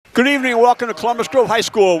Good evening and welcome to Columbus Grove High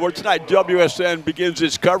School, where tonight WSN begins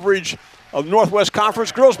its coverage of Northwest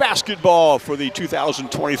Conference girls basketball for the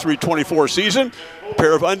 2023-24 season. A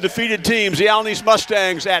pair of undefeated teams, the Allen East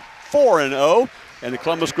Mustangs at 4-0 and the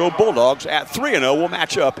Columbus Grove Bulldogs at 3-0 will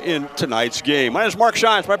match up in tonight's game. My name is Mark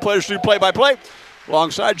Shines. My pleasure to do play-by-play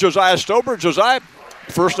alongside Josiah Stober. Josiah,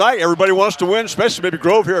 first night, everybody wants to win, especially maybe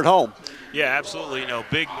Grove here at home. Yeah, absolutely.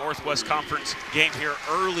 Big Northwest Conference game here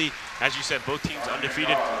early. As you said, both teams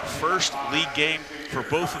undefeated. First league game for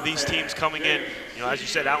both of these teams coming in. As you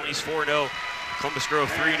said, Allen East 4-0, Columbus Grove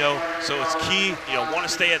 3-0. So it's key, want to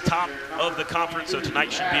stay at top of the conference. So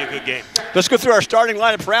tonight should be a good game. Let's go through our starting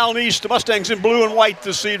lineup for Allen East. The Mustangs in blue and white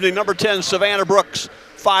this evening. Number 10, Savannah Brooks,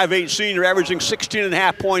 5'8" senior, averaging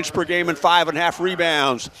 16.5 points per game and 5.5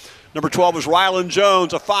 rebounds. Number 12 is Rylan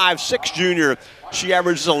Jones, a 5'6" junior. She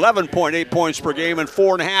averages 11.8 points per game and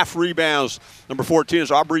 4.5 rebounds. Number 14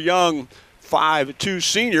 is Aubrey Young, 5'2"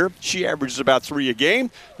 senior. She averages about 3 a game.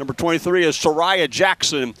 Number 23 is Soraya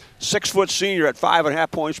Jackson, 6' senior at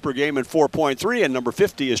 5.5 points per game and 4.3. And number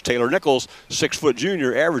 50 is Taylor Nichols, 6'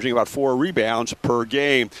 junior, averaging about 4 rebounds per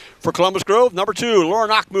game. For Columbus Grove, number 2,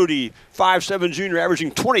 Lauren Achmoody, 5'7" junior,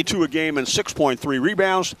 averaging 22 a game and 6.3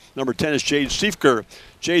 rebounds. Number 10 is Jade Stiefker.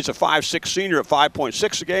 Jade's a 5'6" senior at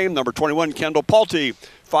 5.6 a game. Number 21, Kendall Pulte,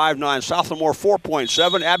 5'9" sophomore,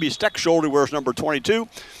 4.7. Abby Steckschulte wears number 22.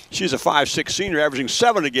 She's a 5'6" senior, averaging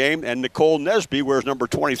 7 a game. And Nicole Nesby wears number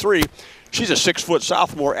 23. She's a 6'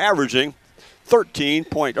 sophomore, averaging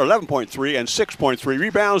 11.3 and 6.3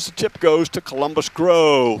 rebounds. The tip goes to Columbus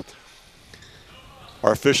Grove.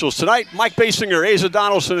 Our officials tonight, Mike Basinger, Asa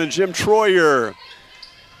Donaldson, and Jim Troyer.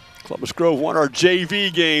 Columbus Grove won our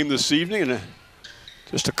JV game this evening, and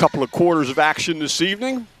just a couple of quarters of action this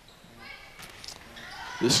evening.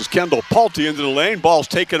 This is Kendall Pulte into the lane. Ball's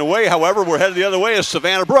taken away. However, we're headed the other way as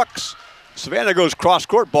Savannah Brooks. Savannah goes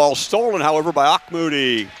cross-court. Ball stolen, however, by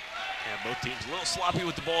Achmoody. Yeah, both teams a little sloppy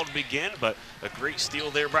with the ball to begin, but a great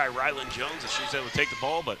steal there by Rylan Jones as she's able to take the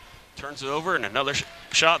ball, but turns it over, and another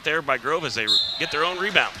shot there by Grove as they get their own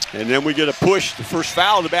rebound. And then we get a push. The first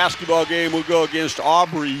foul of the basketball game will go against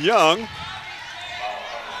Aubrey Young.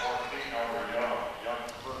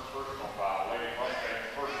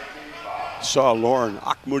 Saw Lauren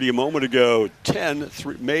Achmoody a moment ago,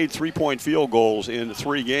 made three-point field goals in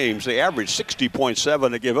 3 games. They averaged 60.7.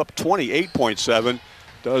 They give up 28.7.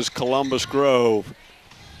 Does Columbus Grove.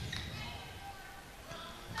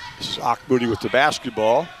 This is Achmoody with the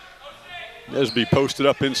basketball. Nesby posted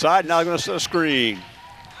up inside. Now they're going to set a screen.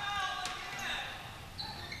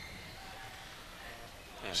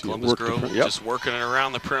 And Columbus Grove just working it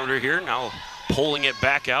around the perimeter here. Now pulling it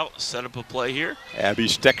back out, set up a play here. Abby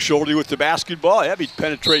Steckschulte with the basketball. Abby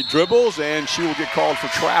penetrate dribbles, and she will get called for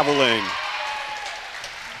traveling.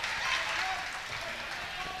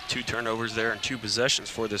 2 turnovers there and 2 possessions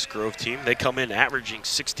for this Grove team. They come in averaging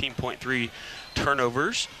 16.3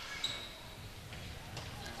 turnovers.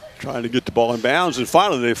 Trying to get the ball in bounds, and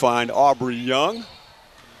finally they find Aubrey Young.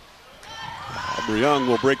 Aubrey Young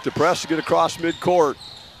will break the press to get across midcourt.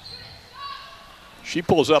 She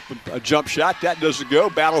pulls up a jump shot. That doesn't go.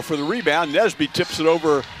 Battle for the rebound. Nesby tips it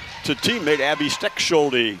over to teammate Abby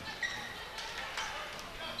Steckschulte.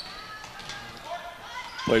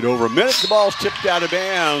 Played over a minute. The ball's tipped out of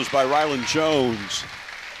bounds by Rylan Jones.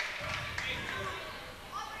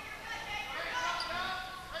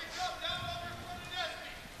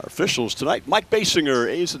 Our officials tonight, Mike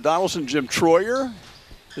Basinger, Asa Donaldson, Jim Troyer.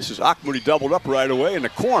 This is Achmoody doubled up right away in the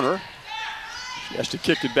corner. She has to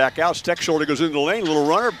kick it back out. Steckschulte goes into the lane, little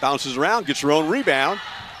runner, bounces around, gets her own rebound.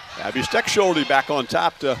 Abby Steckschulte back on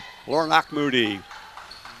top to Lauren Achmoody.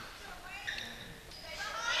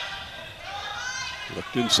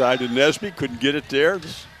 Looked inside to Nesby, couldn't get it there.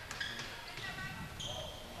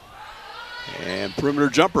 And perimeter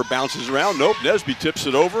jumper bounces around. Nope, Nesby tips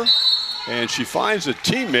it over. And she finds a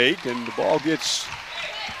teammate, and the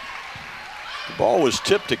ball was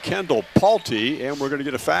tipped to Kendall Pulte, and we're going to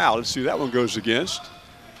get a foul. Let's see who that one goes against.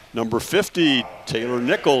 Number 50, Taylor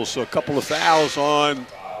Nichols. So a couple of fouls on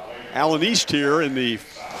Allen East here in the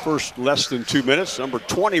first less than 2 minutes. Number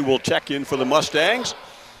 20 will check in for the Mustangs.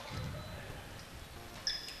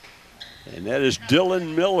 And that is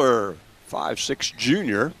Dylan Miller, 5'6"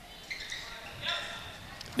 junior.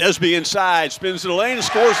 Nesby inside, spins to the lane and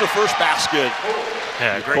scores the first basket.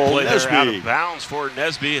 Yeah, great play there out of bounds for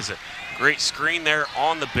Nesby. Is a great screen there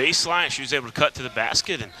on the baseline. She was able to cut to the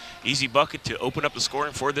basket, and easy bucket to open up the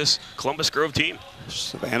scoring for this Columbus Grove team.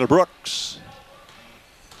 Savannah Brooks.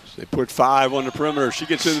 They put 5 on the perimeter. She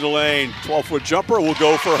gets into the lane. 12-foot jumper will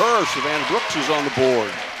go for her. Savannah Brooks is on the board.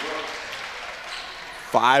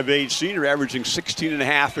 5'8" senior, averaging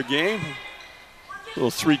 16.5 a game.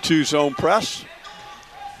 Little 3-2 zone press.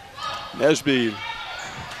 Nesby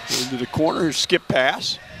into the corner, skip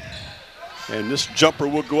pass. And this jumper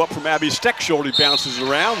will go up from Abby Steckschulte. He bounces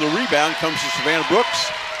around. The rebound comes to Savannah Brooks.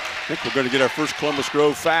 I think we're going to get our first Columbus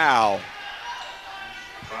Grove foul.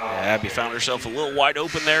 Yeah, Abby found herself a little wide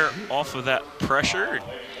open there off of that pressure.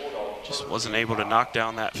 Just wasn't able to knock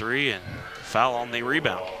down that three, and foul on the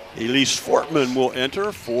rebound. Elise Fortman will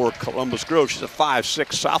enter for Columbus Grove. She's a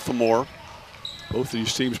 5'6" sophomore. Both of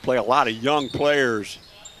these teams play a lot of young players.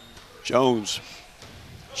 Jones,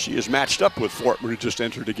 she is matched up with Fortman, who just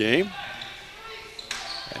entered the game.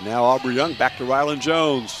 And now Aubrey Young back to Ryland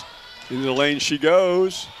Jones. Into the lane she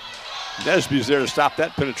goes. Nesby's there to stop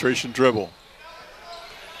that penetration dribble.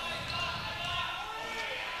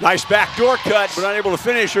 Nice backdoor cut, but unable to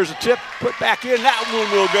finish. There's a tip, put back in. That one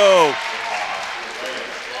will go.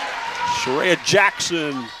 Sheraya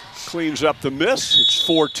Jackson cleans up the miss. It's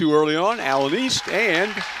 4-2 early on, Allen East,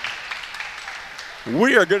 and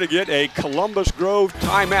we are going to get a Columbus Grove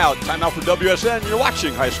timeout. Timeout for WSN. You're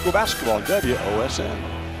watching high school basketball on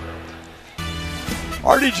WOSN.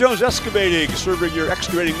 R.D. Jones Excavating, serving your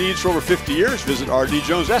excavating needs for over 50 years. Visit R.D.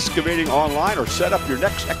 Jones Excavating online or set up your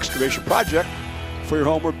next excavation project for your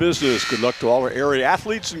home or business. Good luck to all our area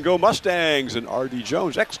athletes, and go Mustangs. And R.D.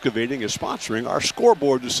 Jones Excavating is sponsoring our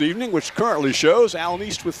scoreboard this evening, which currently shows Allen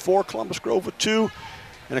East with 4, Columbus Grove with 2,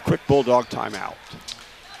 and a quick Bulldog timeout.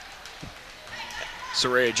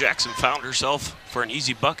 Sheraya Jackson found herself for an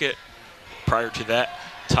easy bucket prior to that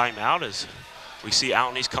timeout, as we see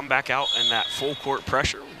Allen East come back out in that full court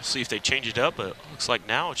pressure. We'll see if they change it up, but it looks like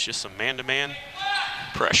now it's just some man-to-man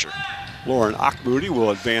pressure. Lauren Achmoody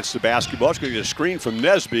will advance the basketball. She's going to get a screen from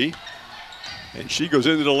Nesby. And she goes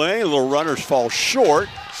into the lane. Little runners fall short.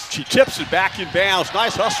 She tips it back in bounds.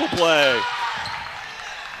 Nice hustle play.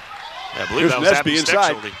 Yeah, I believe that was Nesby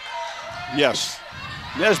inside. Yes.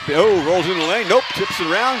 Nesby, rolls in the lane. Nope, tips it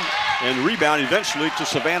around. And the rebound eventually to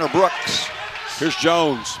Savannah Brooks. Here's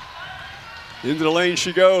Jones. Into the lane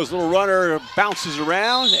she goes. Little runner bounces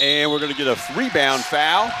around, and we're going to get a rebound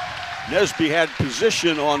foul. Nesby had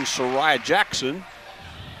position on Sheraya Jackson.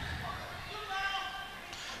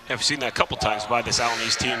 I've seen that a couple times by this Allen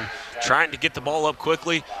East team, trying to get the ball up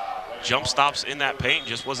quickly. Jump stops in that paint,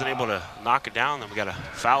 just wasn't able to knock it down. Then we got a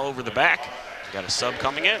foul over the back. Got a sub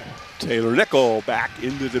coming in. Taylor Nickel back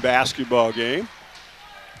into the basketball game.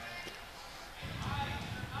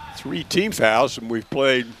 3 team fouls, and we've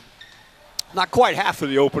played not quite half of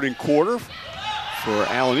the opening quarter for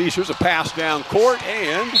Allen East. Here's a pass down court,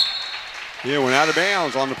 and it went out of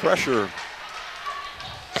bounds on the pressure.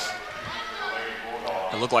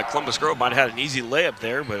 It looked like Columbus Grove might have had an easy layup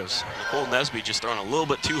there, but it was Nicole Nesby just throwing a little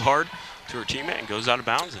bit too hard to her teammate and goes out of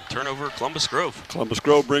bounds, and turnover Columbus Grove. Columbus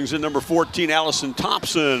Grove brings in number 14, Allison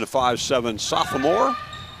Thompson, a 5'7" sophomore.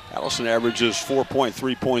 Allison averages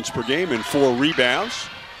 4.3 points per game and 4 rebounds.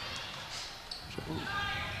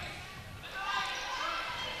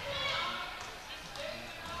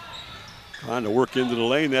 Trying to work into the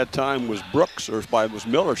lane that time was Brooks, or was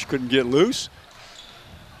Miller. She couldn't get loose.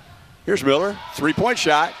 Here's Miller, 3-point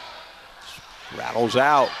shot. Rattles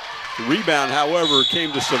out. The rebound, however,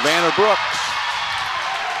 came to Savannah Brooks.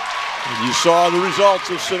 And you saw the results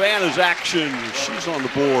of Savannah's action. She's on the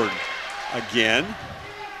board again.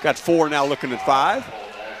 Got 4 now, looking at 5.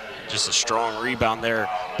 Just a strong rebound there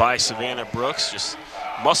by Savannah Brooks. Just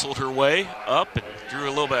muscled her way up and drew a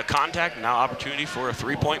little bit of contact. Now opportunity for a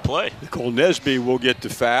 3-point play. Nicole Nesby will get to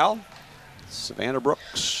foul. Savannah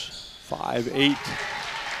Brooks, 5'8"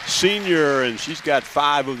 senior, and she's got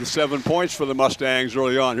 5 of the 7 points for the Mustangs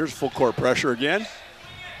early on. Here's full court pressure again.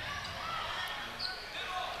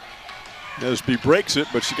 Nesby breaks it,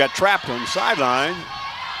 but she got trapped on the sideline.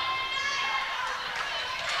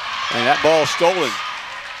 And that ball stolen.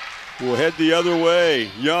 Will head the other way.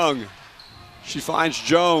 Young. She finds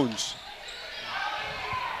Jones.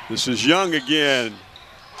 This is Young again.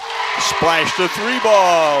 Splash the 3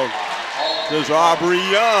 ball. There's Aubrey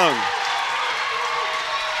Young.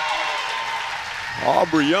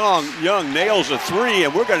 Aubrey Young nails a 3,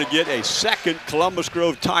 and we're going to get a second Columbus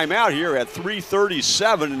Grove timeout here at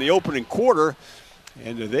 3:37 in the opening quarter.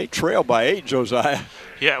 And they trail by 8, Josiah.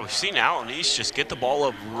 Yeah, we've seen Allen East just get the ball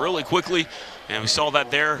up really quickly, and we saw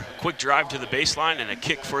that there. Quick drive to the baseline and a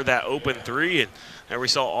kick for that open 3. And there we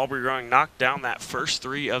saw Aubrey Young knock down that first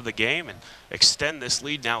 3 of the game and extend this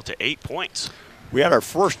lead now to 8 points. We had our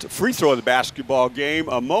first free throw of the basketball game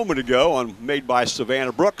a moment ago, made by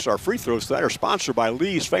Savannah Brooks. Our free throws tonight are sponsored by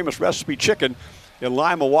Lee's Famous Recipe Chicken in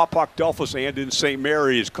Lima, Wapak, Delphos, and in St.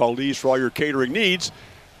 Mary's. Call Lee's for all your catering needs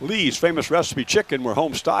Lee's Famous Recipe Chicken, where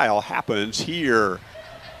home style happens here.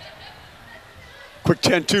 Quick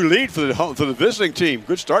 10-2 lead for the visiting team.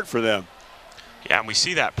 Good start for them. Yeah, and we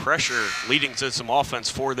see that pressure leading to some offense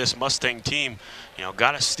for this Mustang team. You know,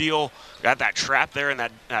 got a steal, got that trap there in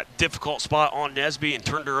that difficult spot on Nesby and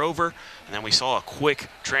turned her over. And then we saw a quick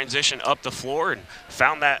transition up the floor and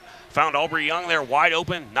found Aubrey Young there wide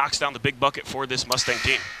open, knocks down the big bucket for this Mustang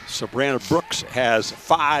team. Sabrina Brooks has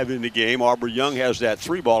 5 in the game. Aubrey Young has that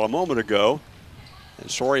 3-ball a moment ago. And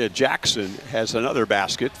Soria Jackson has another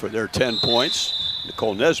basket for their 10 points.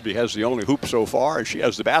 Nicole Nesby has the only hoop so far, and she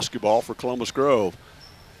has the basketball for Columbus Grove.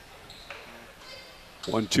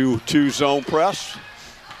 1-2-2 zone press.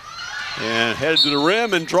 And headed to the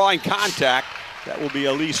rim and drawing contact. That will be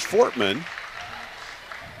Elise Fortman.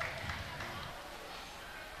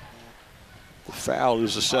 The foul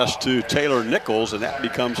is assessed to Taylor Nichols, and that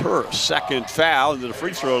becomes her second foul. And the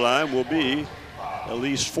free throw line will be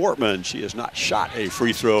Elise Fortman. She has not shot a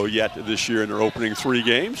free throw yet this year in her opening 3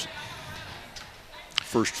 games.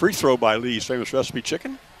 First free throw by Lee's Famous Recipe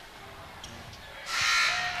Chicken.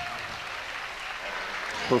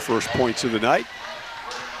 Her first points of the night.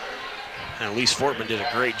 And Elise Fortman did a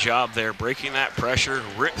great job there, breaking that pressure,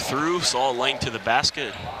 ripped through, saw a lane to the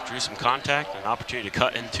basket, drew some contact, and an opportunity to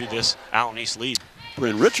cut into this Allen East lead.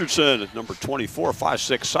 Bryn Richardson, at number 24,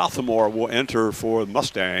 5'6" sophomore, will enter for the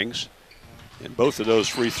Mustangs. And both of those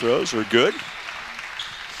free throws are good.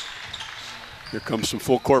 Here comes some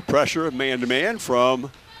full court pressure, man-to-man from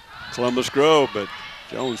Columbus Grove, but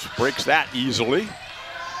Jones breaks that easily.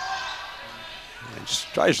 And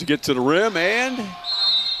tries to get to the rim, and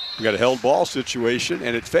we got a held ball situation,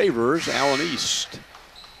 and it favors Allen East.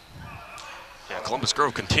 Yeah, Columbus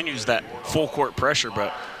Grove continues that full court pressure,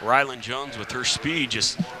 but Rylan Jones with her speed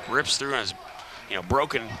just rips through and has,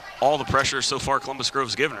 broken all the pressure so far Columbus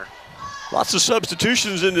Grove's given her. Lots of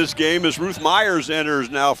substitutions in this game as Ruth Myers enters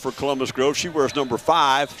now for Columbus Grove. She wears number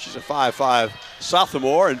 5. She's a 5'5"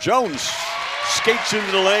 sophomore, and Jones skates into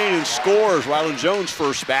the lane and scores. Rylan Jones'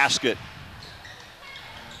 first basket.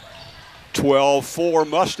 12-4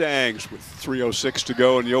 Mustangs with 3:06 to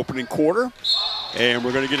go in the opening quarter. And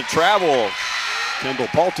we're going to get a travel. Kendall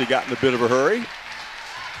Palte got in a bit of a hurry.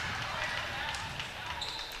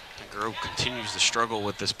 Grove continues to struggle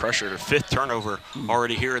with this pressure. Their 5th turnover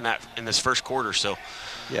already here in this first quarter. So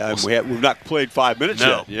yeah, and we've not played 5 minutes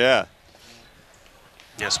yet. Yeah.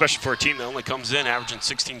 Yeah, especially for a team that only comes in averaging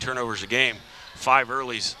 16 turnovers a game. 5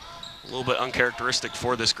 earlies, a little bit uncharacteristic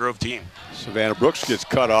for this Grove team. Savannah Brooks gets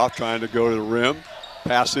cut off trying to go to the rim.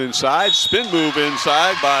 Pass inside, spin move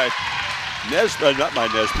inside by not by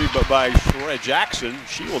Nesby, but by Soria Jackson.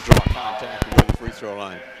 She will draw contact with the free throw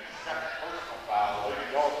line.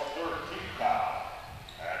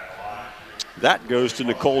 That goes to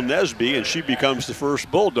Nicole Nesby, and she becomes the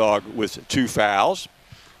first Bulldog with 2 fouls.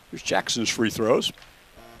 Here's Jackson's free throws.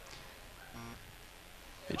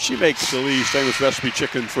 And she makes the Lee's Famous Recipe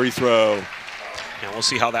Chicken free throw. And we'll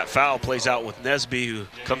see how that foul plays out with Nesby, who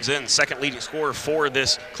comes in, second leading scorer for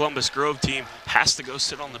this Columbus Grove team. Has to go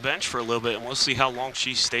sit on the bench for a little bit, and we'll see how long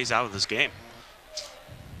she stays out of this game.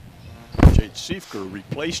 Jade Siefker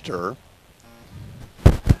replaced her.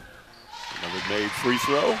 Another made free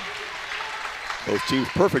throw. Both teams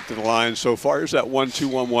perfect in the line so far. Here's that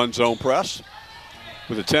 1-2-1-1 zone press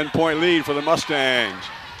with a 10-point lead for the Mustangs.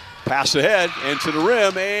 Pass ahead and to the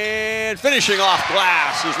rim, and finishing off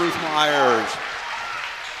glass is Ruth Myers.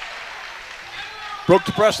 Broke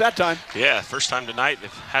the press that time. Yeah, first time tonight.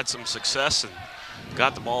 They've had some success and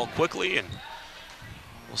got the ball quickly, and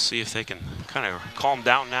we'll see if they can kind of calm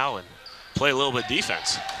down now and play a little bit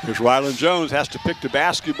defense. Here's Rylan Jones, has to pick the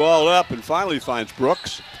basketball up and finally finds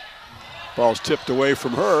Brooks. Ball's tipped away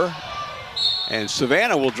from her, and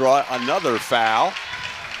Savannah will draw another foul.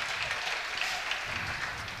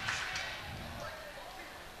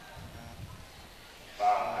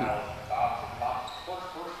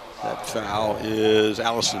 That foul is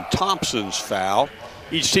Allison Thompson's foul.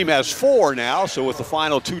 Each team has 4 now, so with the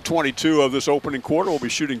final 2:22 of this opening quarter, we'll be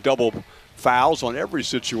shooting double fouls on every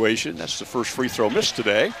situation. That's the first free throw missed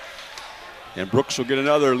today. And Brooks will get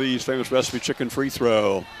another Lee's Famous Recipe Chicken free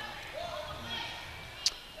throw.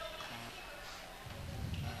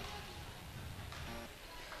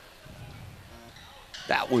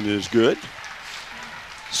 That one is good.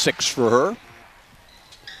 6 for her.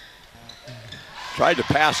 Tried to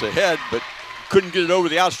pass ahead, but couldn't get it over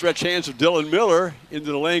the outstretched hands of Dylan Miller.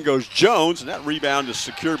 Into the lane goes Jones, and that rebound is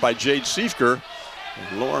secured by Jade Siefker.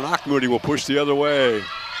 And Lauren Achmoody will push the other way.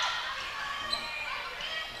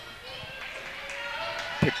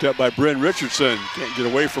 Picked up by Bryn Richardson. Can't get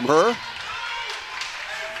away from her.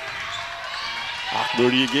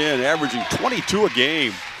 Moody again, averaging 22 a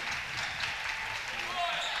game.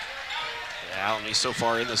 Yeah, Allen East so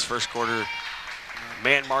far in this first quarter,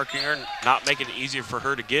 man marking her, not making it easier for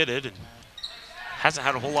her to get it, and hasn't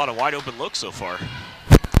had a whole lot of wide open looks so far.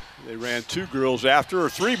 They ran 2 girls after her.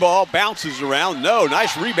 3 ball bounces around. No,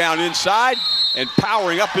 nice rebound inside, and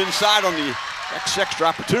powering up inside on the extra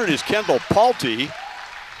opportunity is Kendall Palte.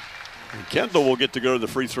 And Kendall will get to go to the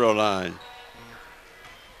free throw line.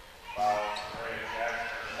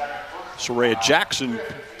 Soraya Jackson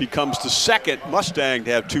becomes the second Mustang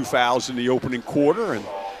to have 2 fouls in the opening quarter, and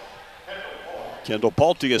Kendall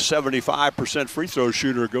Palte, a 75% free throw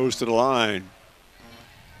shooter, goes to the line.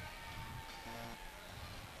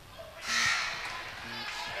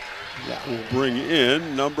 That will bring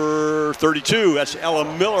in number 32. That's Ella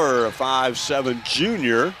Miller, a 5'7"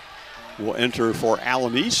 junior, will enter for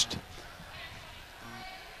Allen East.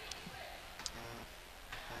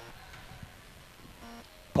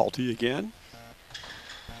 Palte again.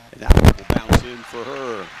 And that one will bounce in for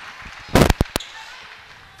her.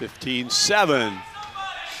 15-7.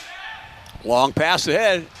 Long pass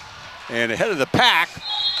ahead. And ahead of the pack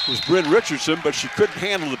was Bryn Richardson, but she couldn't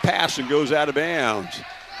handle the pass and goes out of bounds.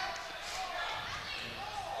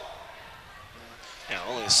 Yeah,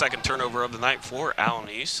 only the second turnover of the night for Allen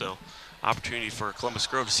East, so opportunity for Columbus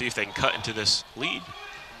Grove to see if they can cut into this lead.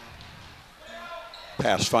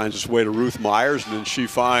 Pass finds its way to Ruth Myers, and then she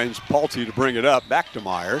finds Palte to bring it up, back to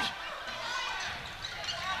Myers.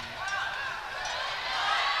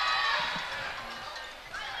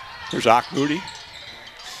 Here's Moody.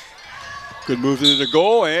 Good move into the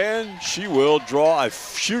goal, and she will draw a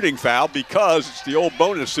shooting foul because it's the old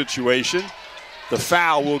bonus situation. The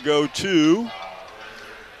foul will go to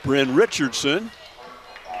Bryn Richardson,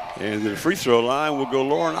 and the free throw line will go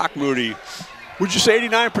Lauren Moody. Would you say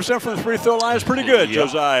 89% from the free throw line is pretty good, Yep.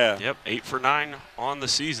 Josiah? Yep, 8 for 9 on the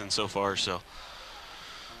season so far. So.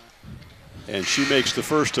 And she makes the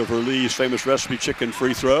first of her Lee's famous recipe chicken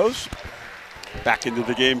free throws. Back into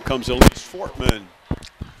the game comes Elise Fortman.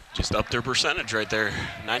 Just up their percentage right there,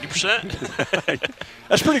 90%.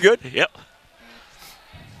 That's pretty good. Yep.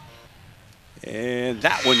 And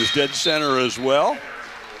that one is dead center as well.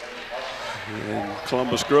 And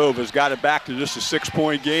Columbus Grove has got it back to just a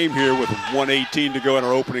 6-point game here with 1:18 to go in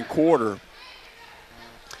our opening quarter.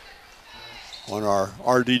 On our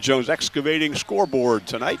R.D. Jones Excavating scoreboard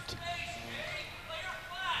tonight.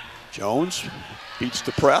 Jones beats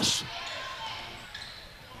the press.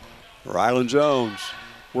 Rylan Jones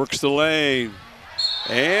works the lane,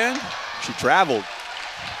 and she traveled.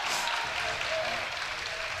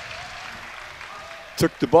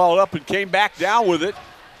 Took the ball up and came back down with it.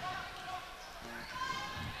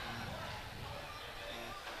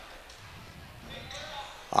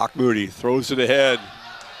 Moody throws it ahead.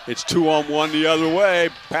 It's 2-on-1 the other way.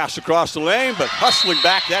 Pass across the lane, but hustling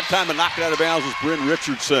back that time and knocked it out of bounds was Bryn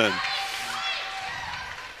Richardson.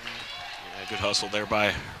 Yeah, good hustle there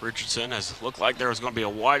by Richardson, as it looked like there was going to be a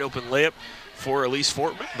wide open layup for Elise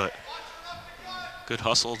Fortman, but good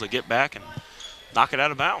hustle to get back and knock it out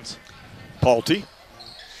of bounds. Palte.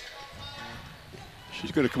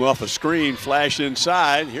 She's going to come off a screen, flash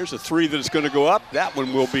inside. Here's a 3 that's going to go up. That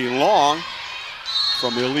one will be long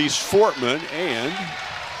from Elise Fortman, and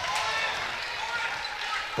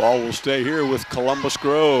ball will stay here with Columbus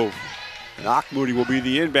Grove. And Moody will be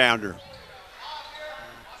the inbounder.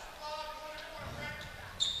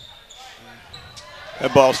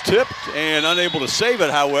 That ball's tipped, and unable to save it,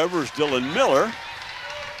 however, is Dylan Miller.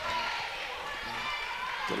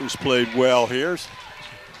 Dylan's played well here.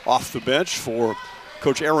 Off the bench for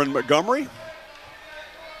Coach Aaron Montgomery.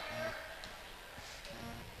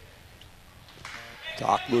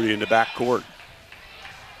 Doc Moody in the backcourt.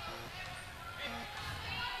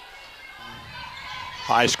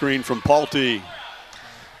 High screen from Palte.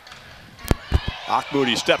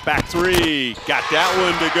 Moody step back 3. Got that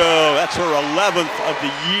one to go. That's her 11th of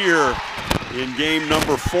the year in game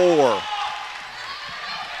number 4. Well,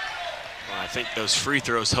 I think those free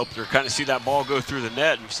throws helped her kind of see that ball go through the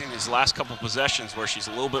net. We've seen these last couple possessions where she's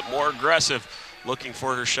a little bit more aggressive looking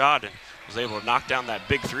for her shot and was able to knock down that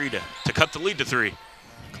big 3 to cut the lead to 3.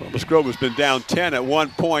 Columbus Grove has been down 10 at one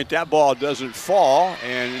point. That ball doesn't fall,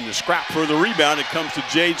 and in the scrap for the rebound, it comes to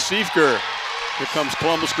Jade Siefker. Here comes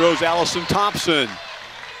Columbus Grove's Allison Thompson.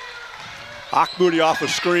 Moody off a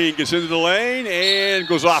screen, gets into the lane, and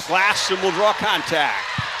goes off glass and will draw contact.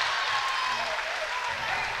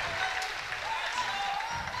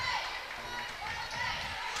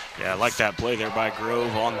 Yeah, I like that play there by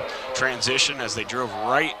Grove on transition as they drove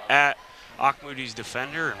right at Moody's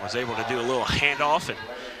defender and was able to do a little handoff, and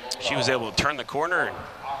she was able to turn the corner and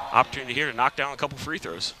opportunity here to knock down a couple free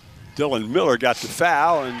throws. Dylan Miller got the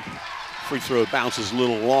foul, and free throw bounces a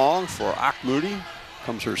little long for Akmoudi.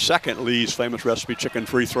 Comes her second Lee's Famous Recipe chicken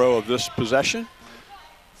free throw of this possession.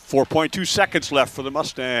 4.2 seconds left for the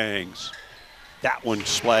Mustangs. That one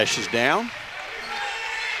splashes down.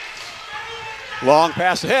 Long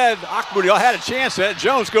pass ahead. Akmoudi all had a chance at it.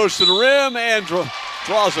 Jones goes to the rim and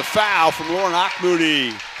draws a foul from Lauren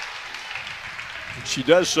Akmoudi. She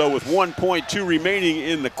does so with 1.2 remaining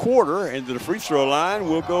in the quarter. And to the free throw line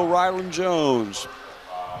will go Rylan Jones.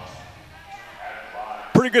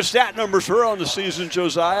 Pretty good stat numbers for her on the season,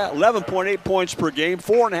 Josiah. 11.8 points per game,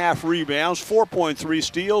 4.5 rebounds, 4.3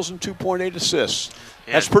 steals, and 2.8 assists.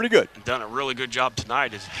 Yeah, that's pretty good. Done a really good job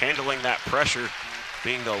tonight is handling that pressure,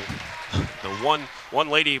 being the one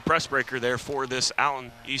lady press breaker there for this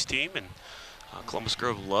Allen East team. And Columbus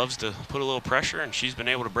Grove loves to put a little pressure, and she's been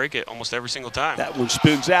able to break it almost every single time. That one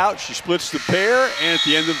spins out. She splits the pair, and at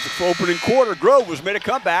the end of the opening quarter, Grove was made a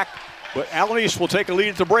comeback. But Allen East will take a lead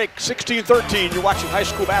at the break, 16-13. You're watching high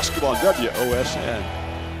school basketball on WOSN.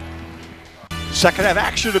 Second half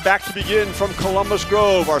action back to begin from Columbus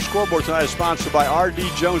Grove. Our scoreboard tonight is sponsored by R.D.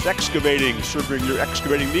 Jones Excavating, serving your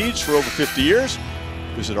excavating needs for over 50 years.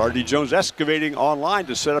 Visit R.D. Jones Excavating online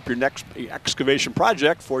to set up your next excavation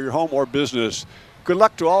project for your home or business. Good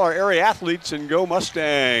luck to all our area athletes, and go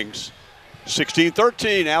Mustangs.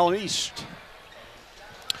 16-13, Allen East.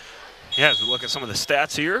 Yeah, as we look at some of the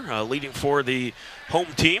stats here, leading for the home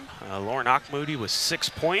team, Lauren Akmoudi with 6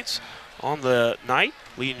 points on the night,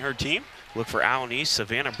 leading her team. Look for Allen East.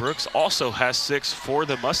 Savannah Brooks also has 6 for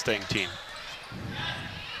the Mustang team.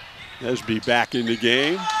 Nesby back in the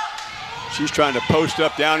game. She's trying to post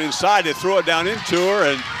up down inside. They throw it down into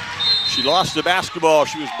her, and she lost the basketball.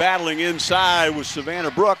 She was battling inside with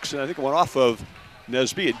Savannah Brooks, and I think it went off of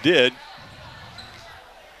Nesby. It did.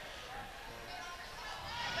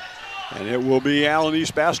 And it will be Allen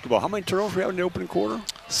East basketball. How many turnovers we have in the opening quarter?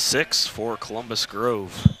 6 for Columbus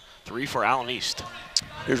Grove, 3 for Allen East.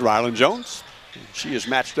 Here's Rylan Jones. She is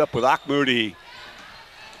matched up with Akmoudi.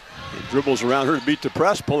 It dribbles around her to beat the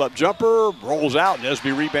press, pull-up jumper, rolls out,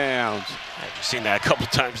 Nesby rebounds. I've seen that a couple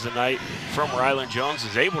times tonight from Rylan Jones.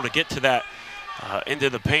 Is able to get to that into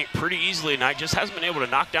the paint pretty easily tonight, just hasn't been able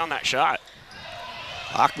to knock down that shot.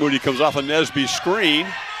 Akmoudi comes off a Nesby screen.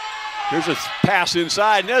 Here's a pass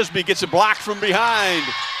inside. Nesby gets it blocked from behind.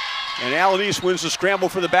 And Allen East wins the scramble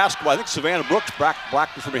for the basketball. I think Savannah Brooks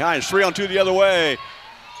blocked it from behind. It's 3-on-2 the other way.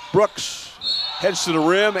 Brooks heads to the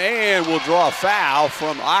rim and will draw a foul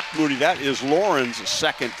from Akmoudi. That is Lauren's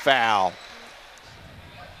second foul.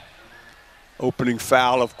 Opening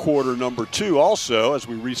foul of quarter number 2 also as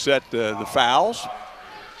we reset the fouls.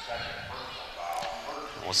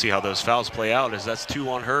 We'll see how those fouls play out, as that's 2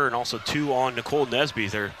 on her and also 2 on Nicole Nesby.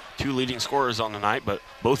 They're 2 leading scorers on the night, but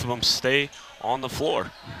both of them stay on the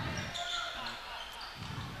floor.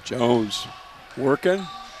 Jones working.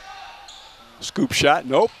 Scoop shot,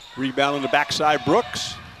 nope. Rebound on the backside,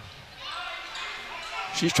 Brooks.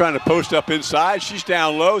 She's trying to post up inside. She's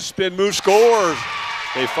down low, spin move, scores.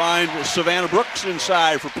 They find Savannah Brooks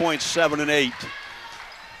inside for points 7 and 8.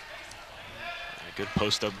 A good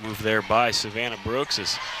post-up move there by Savannah Brooks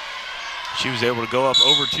as she was able to go up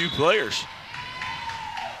over 2 players.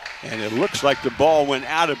 And it looks like the ball went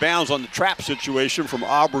out of bounds on the trap situation from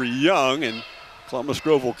Aubrey Young, and Columbus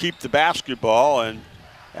Grove will keep the basketball, and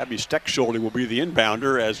Abby Steckschulte will be the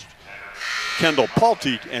inbounder as Kendall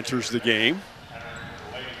Palte enters the game.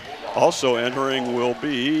 Also entering will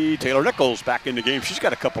be Taylor Nichols back in the game. She's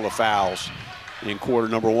got a couple of fouls in quarter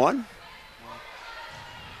number 1.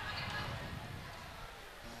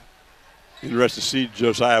 Interested to see,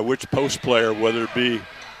 Josiah, which post player, whether it be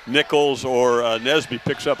Nichols or Nesby,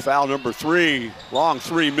 picks up foul number 3. Long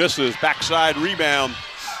 3 misses, backside rebound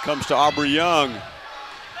comes to Aubrey Young.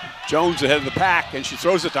 Jones ahead of the pack, and she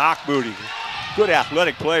throws it to Akmoudi. Good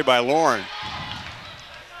athletic play by Lauren.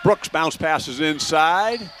 Brooks bounce passes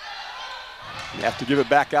inside. You have to give it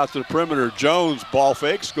back out to the perimeter. Jones ball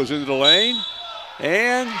fakes, goes into the lane,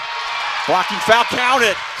 and blocking foul, count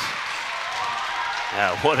it.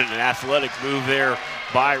 Yeah, what an athletic move there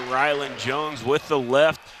by Rylan Jones with the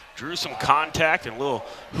left. Drew some contact and a little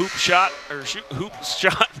hoop shot. I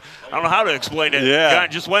don't know how to explain it. Yeah.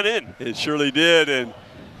 It just went in. It surely did, and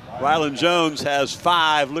Rylan Jones has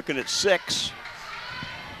 5, looking at 6.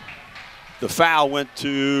 The foul went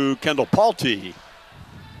to Kendall Palte.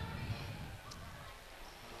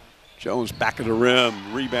 Jones back of the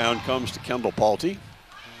rim. Rebound comes to Kendall Palte.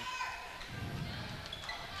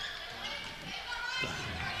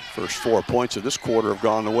 First 4 points of this quarter have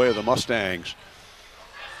gone the way of the Mustangs.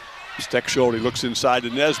 Steckschulte looks inside to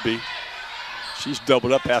Nesby. She's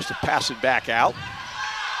doubled up, has to pass it back out.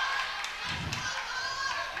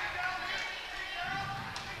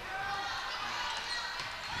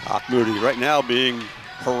 Moody right now being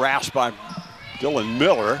harassed by Dylan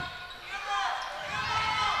Miller.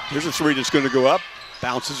 Here's a three that's going to go up,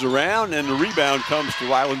 bounces around, and the rebound comes to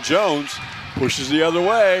Ryland Jones. Pushes the other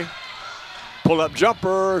way. Pull-up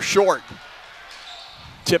jumper, short.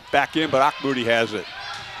 Tip back in, but Moody has it.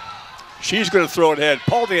 She's going to throw it ahead.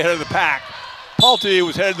 Palte ahead of the pack. Palte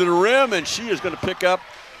was headed to the rim, and she is going to pick up.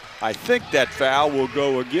 I think that foul will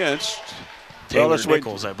go against Taylor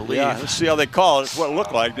Nichols, I believe. Yeah, let's see how they call it. It's what it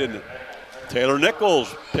looked like, didn't it? Taylor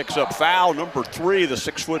Nichols picks up foul number 3, the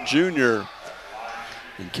 6-foot junior.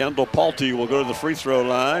 And Kendall Palte will go to the free throw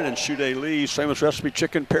line and shoot a Lee's Famous Recipe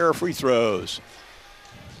Chicken pair of free throws.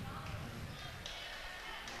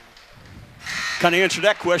 Kind of answered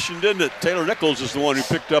that question, didn't it? Taylor Nichols is the one who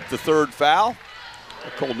picked up the 3rd foul.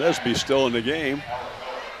 Nicole Nesby still in the game.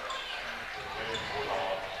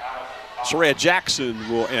 Soraya Jackson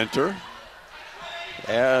will enter,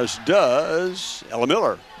 as does Ella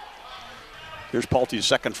Miller. Here's Palte's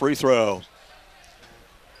 2nd free throw.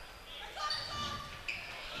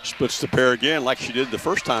 Splits the pair again like she did the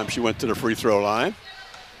first time she went to the free throw line.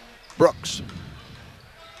 Brooks.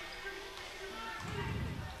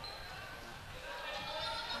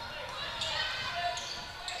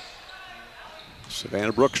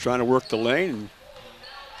 Savannah Brooks trying to work the lane and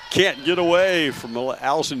can't get away from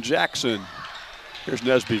Allison Jackson. Here's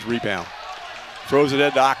Nesby's rebound. Throws it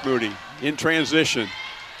at Doc Moody in transition.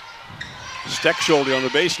 Steckschulte on the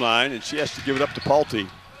baseline, and she has to give it up to Palte.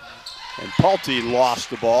 And Palte lost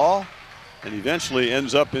the ball and eventually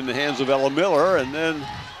ends up in the hands of Ella Miller and then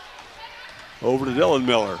over to Dylan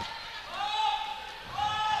Miller.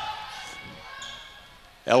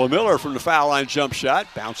 Ella Miller from the foul line jump shot,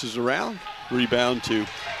 bounces around, rebound to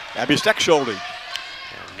Abby Steckschulte.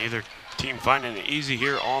 Yeah, neither team finding it easy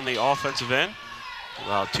here on the offensive end.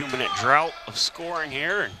 About a 2-minute drought of scoring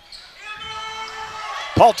here. And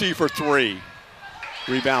Palte for 3.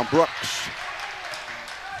 Rebound Brooks.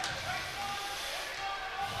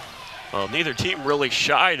 Well, neither team really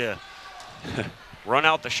shy to run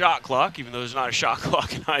out the shot clock, even though there's not a shot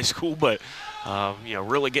clock in high school, but you know,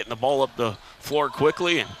 really getting the ball up the floor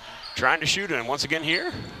quickly and trying to shoot it. And once again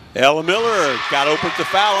here, Ella Miller got open at the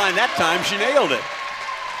foul line. That time she nailed it.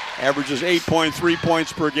 Averages 8.3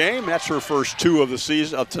 points per game. That's her first 2 of the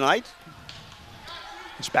season of tonight.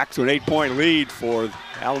 It's back to an 8-point lead for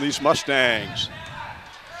Allen East Mustangs.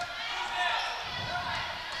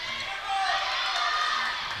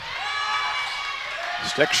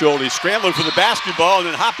 Steckschulte scrambling for the basketball and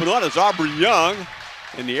then hopping on is Aubrey Young.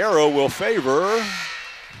 And the arrow will favor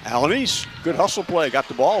Allen East. Good hustle play, got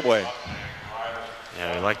the ball away.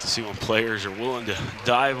 Yeah, we like to see when players are willing to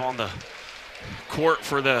dive on the court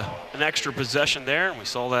for an extra possession there. And we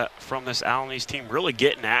saw that from this Allen East team really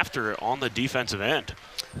getting after it on the defensive end.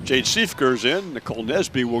 Jade Siefker's in. Nicole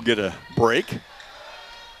Nesby will get a break.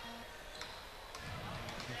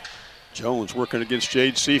 Jones working against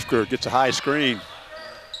Jade Siefker, gets a high screen.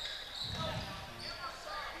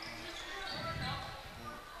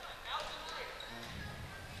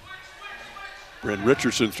 Bryn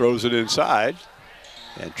Richardson throws it inside.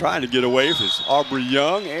 And trying to get away is Aubrey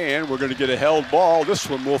Young, and we're going to get a held ball. This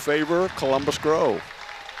one will favor Columbus Grove.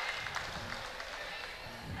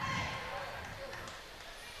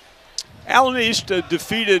 Allen East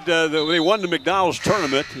defeated, they won the McDonald's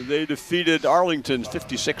tournament. They defeated Arlington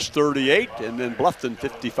 56-38 and then Bluffton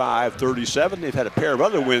 55-37. They've had a pair of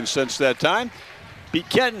other wins since that time. Beat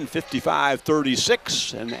Kenton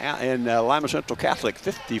 55-36 and Lima Central Catholic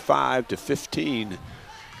 55-15 to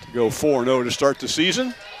go 4-0 to start the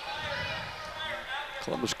season.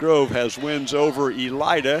 Columbus Grove has wins over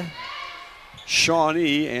Elida,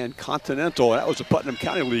 Shawnee, and Continental. That was a Putnam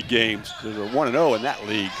County League game. They're 1-0 in that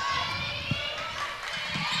league.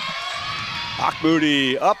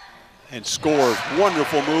 Moody up and scores.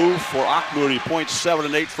 Wonderful move for Moody. Points 7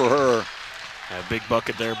 and 8 for her. A big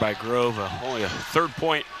bucket there by Grove. Only a 3rd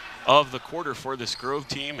point of the quarter for this Grove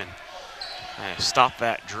team, and stop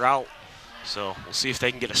that drought. So we'll see if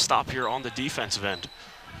they can get a stop here on the defensive end.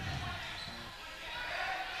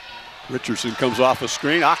 Richardson comes off a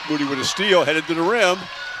screen. Moody with a steal, headed to the rim,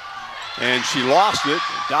 and she lost it.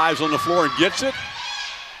 Dives on the floor and gets it.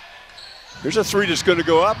 Here's a 3 that's going to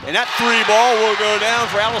go up, and that 3 ball will go down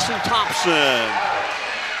for Allison Thompson.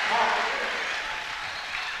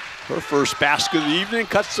 Her first basket of the evening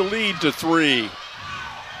cuts the lead to 3.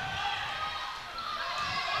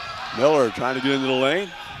 Miller trying to get into the lane.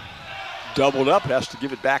 Doubled up, has to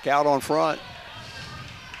give it back out on front.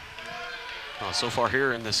 Well, so far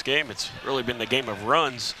here in this game, it's really been the game of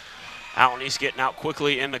runs. Allen East getting out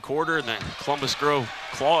quickly in the quarter, and then Columbus Grove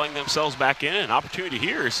clawing themselves back in. An opportunity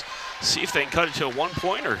here is see if they can cut it to a 1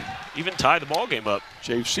 point or even tie the ball game up.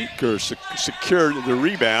 Jade Seeker secured the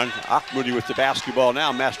rebound. Achmoody with the basketball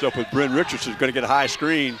now, matched up with Bryn Richardson, going to get a high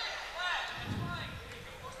screen.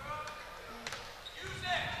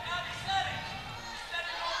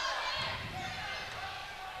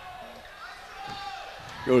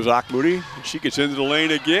 Goes Achmoody. She gets into the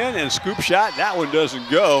lane again, and scoop shot. That one doesn't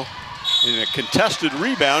go. And a contested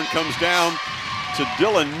rebound comes down to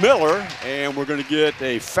Dylan Miller, and we're going to get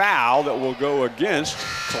a foul that will go against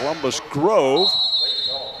Columbus Grove.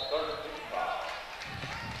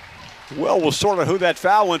 Well, we'll sort of who that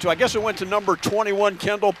foul went to. I guess it went to number 21,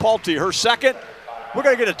 Kendall Pulte. Her second. We're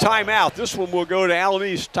going to get a timeout. This one will go to Allen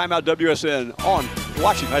East. Timeout WSN on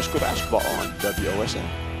watching high school basketball on WOSN.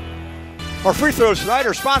 Our free throws tonight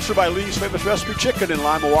are sponsored by Lee's Famous Recipe Chicken in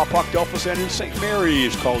Lima, Wapak, Delphos, and in St.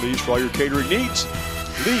 Mary's. Call Lee's for all your catering needs.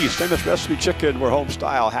 Lee's Famous Recipe Chicken, where home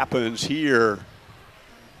style happens here.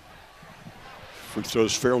 Free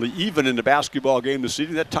throws fairly even in the basketball game this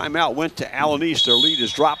evening. That timeout went to Allen East. Their lead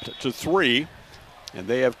is dropped to 3, and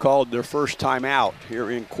they have called their first timeout here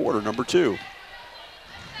in quarter number 2.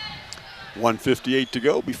 1:58 to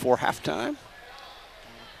go before halftime.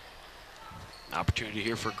 Opportunity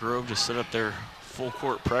here for Grove to set up their full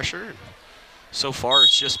court pressure. So far,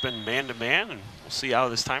 it's just been man-to-man, and we'll see out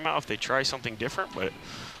of this timeout if they try something different, but it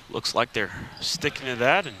looks like they're sticking to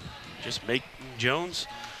that and just making Jones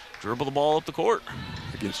dribble the ball up the court.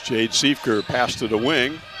 Against Jade Seifker, pass to the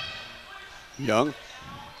wing. Young.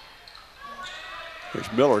 There's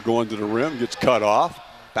Miller going to the rim, gets cut off.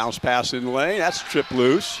 Bounce pass in the lane, that's tripped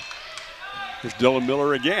loose. There's Dylan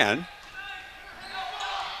Miller again.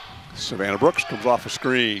 Savannah Brooks comes off a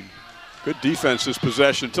screen. Good defense this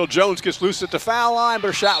possession until Jones gets loose at the foul line, but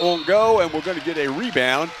her shot won't go, and we're going to get a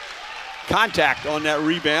rebound. Contact on that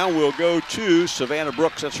rebound will go to Savannah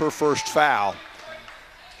Brooks. That's her first foul.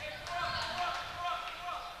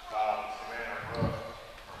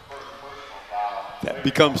 That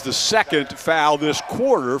becomes the second foul this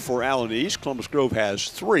quarter for Allen East. Columbus Grove has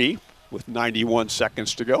 3 with 91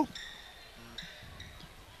 seconds to go.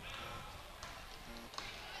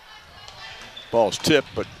 Ball's tipped,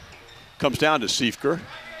 but comes down to Seifker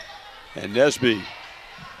and Nesby.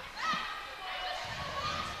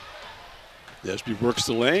 Nesby works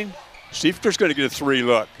the lane. Seifker's going to get a 3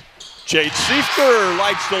 look. Jade Seifker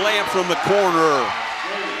lights the lamp from the corner.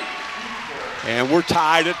 And we're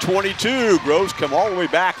tied at 22. Groves come all the way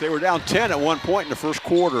back. They were down 10 at one point in the first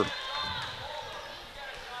quarter.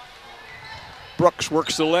 Brooks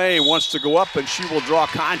works the lane, wants to go up, and she will draw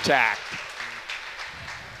contact.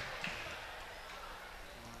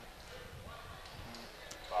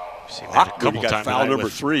 Seen that a couple got times foul number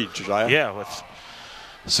with, 3, Josiah. Yeah, with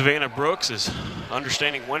Savannah Brooks is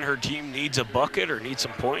understanding when her team needs a bucket or needs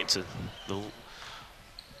some points. And the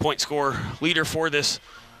point score leader for this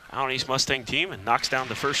Allen East Mustang team, and knocks down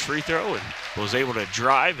the first free throw and was able to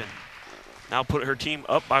drive and now put her team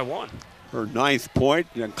up by 1. Her 9th point,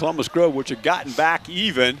 and Columbus Grove, which had gotten back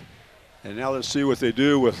even. And now let's see what they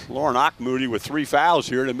do with Lauren Achmoody with 3 fouls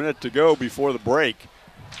here and a minute to go before the break.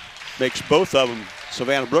 Makes both of them.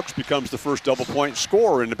 Savannah Brooks becomes the first double-point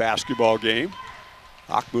scorer in the basketball game.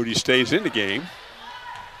 Achmoody stays in the game.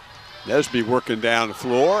 Nesby working down the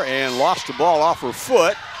floor and lost the ball off her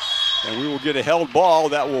foot. And we will get a held ball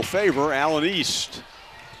that will favor Allen East.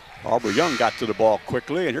 Aubrey Young got to the ball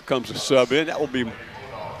quickly, and here comes a sub in. That will be,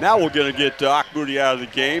 now we're going to get Achmoody out of the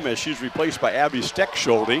game as she's replaced by Abby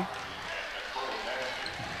Steckschulte.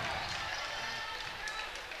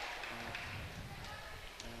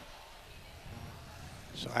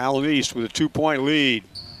 So Allen East with a 2-point lead.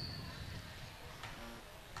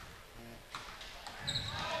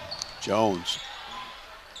 Jones.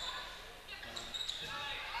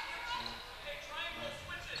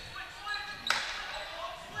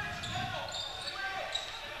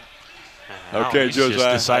 Okay, Josiah.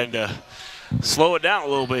 Just deciding to slow it down a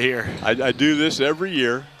little bit here. I do this every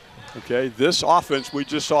year. Okay, this offense we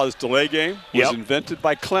just saw, this delay game, was invented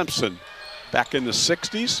by Clemson back in the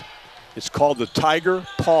 60s. It's called the Tiger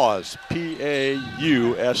Pause,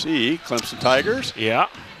 P-A-U-S-E, Clemson Tigers. Yeah.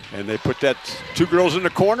 And they put that 2 girls in the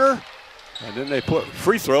corner, and then they put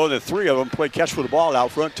free throw, and the 3 of them play catch with the ball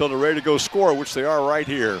out front until they're ready to go score, which they are right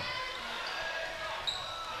here.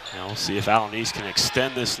 Now we'll see if Allen East can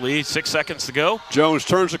extend this lead. 6 seconds to go. Jones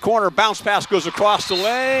turns the corner, bounce pass goes across the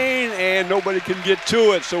lane, and nobody can get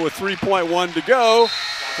to it. So with 3.1 to go,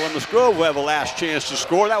 Columbus Grove will have a last chance to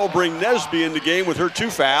score. That will bring Nesby in the game with her 2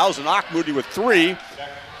 fouls, and Achmoody with 3.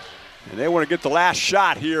 And they want to get the last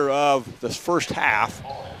shot here of this first half.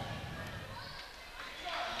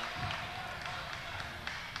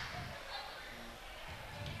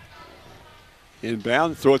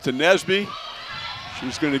 Inbound, throw it to Nesby.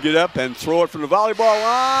 She's going to get up and throw it from the volleyball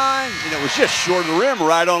line. And it was just short of the rim,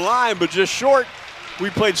 right on line, but just short. We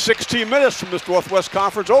played 16 minutes from this Northwest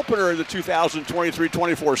Conference opener in the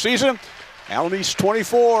 2023-24 season. Allen East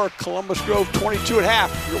 24, Columbus Grove 22 at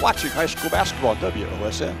half. You're watching high school basketball on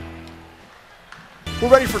WOSN. We're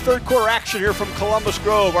ready for third quarter action here from Columbus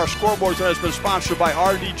Grove. Our scoreboard has been sponsored by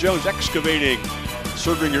R.D. Jones Excavating.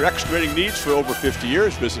 Serving your excavating needs for over 50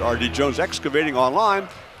 years. Visit R.D. Jones Excavating online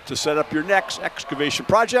to set up your next excavation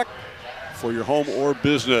project for your home or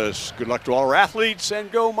business. Good luck to all our athletes,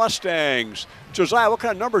 and go Mustangs. Josiah, what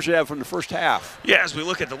kind of numbers do you have from the first half? Yeah, as we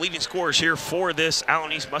look at the leading scorers here for this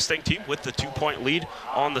Allen East Mustang team with the 2-point lead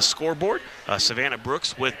on the scoreboard. Savannah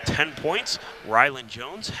Brooks with 10 points. Rylan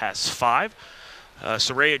Jones has 5.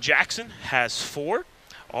 Soraya Jackson has 4.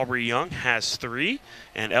 Aubrey Young has 3.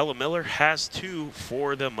 And Ella Miller has 2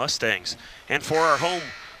 for the Mustangs. And for our home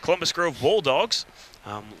Columbus Grove Bulldogs,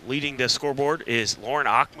 leading the scoreboard is Lauren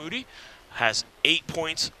Achmoody. Has 8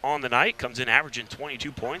 points on the night, comes in averaging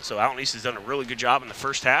 22 points. So Allen East has done a really good job in the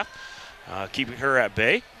first half, keeping her at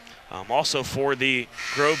bay. Also for the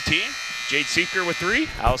Grove team, Jade Seeker with 3,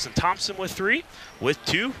 Allison Thompson with 3, with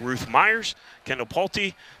 2, Ruth Myers, Kendall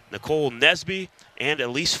Pulte, Nicole Nesby, and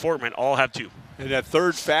Elise Fortman all have 2. And that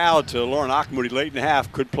third foul to Lauren Achmoody late in the half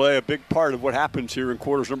could play a big part of what happens here in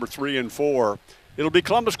quarters number 3 and 4. It'll be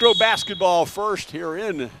Columbus Grove basketball first here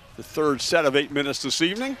in the third set of 8 minutes this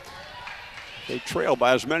evening. They trail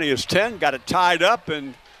by as many as 10, got it tied up,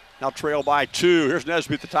 and now trail by 2. Here's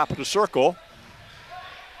Nesby at the top of the circle.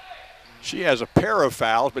 She has a pair of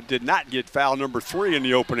fouls, but did not get foul number 3 in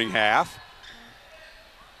the opening half.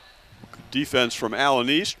 Good defense from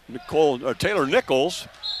Allen East. Taylor Nichols,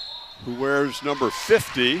 who wears number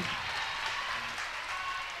 50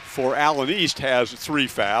 for Allen East, has 3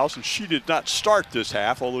 fouls, and she did not start this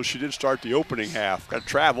half, although she did start the opening half. Got to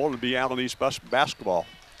travel to be Allen East basketball.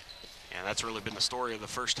 And that's really been the story of the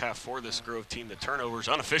first half for this Grove team. The turnovers,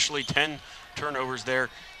 unofficially 10 turnovers there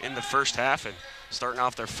in the first half, and starting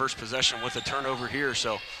off their first possession with a turnover here.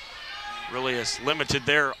 So really has limited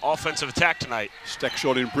their offensive attack tonight.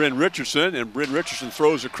 Steckschulte and Bryn Richardson, and Bryn Richardson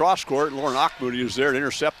throws across court, and Lauren Achmoody is there to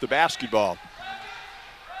intercept the basketball.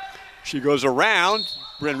 She goes around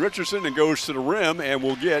Bryn Richardson and goes to the rim, and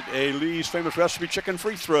will get a Lee's Famous Recipe chicken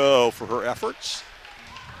free throw for her efforts.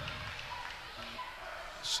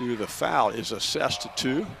 See, the foul is assessed to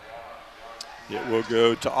 2. It will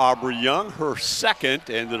go to Aubrey Young, her second,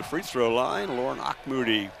 and to the free throw line, Lauren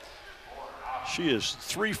Achmoody. She is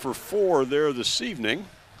 3 for 4 there this evening.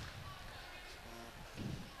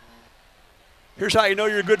 Here's how you know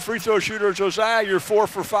you're a good free throw shooter, Josiah. You're 4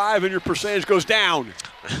 for 5 and your percentage goes down.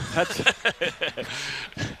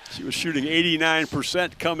 She was shooting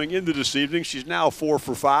 89% coming into this evening. She's now 4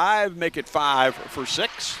 for 5, make it 5 for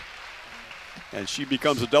 6. And she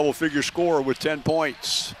becomes a double-figure scorer with 10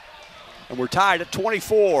 points. And we're tied at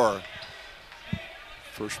 24.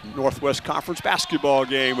 First Northwest Conference basketball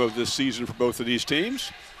game of this season for both of these teams.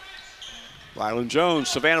 Rylan Jones,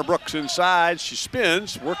 Savannah Brooks inside. She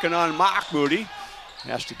spins, working on Achmoody.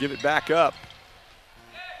 Has to give it back up.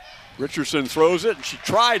 Richardson throws it, and she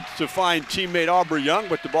tried to find teammate Aubrey Young,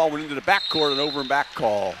 but the ball went into the backcourt, and over and back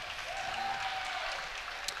call.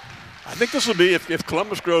 I think this will be, if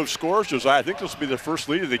Columbus Grove scores, Josiah, I think this will be their first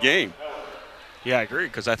lead of the game. Yeah, I agree,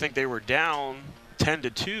 because I think they were down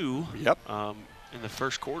 10-2 yep. In the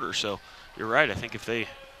first quarter. So you're right. I think if they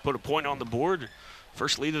put a point on the board,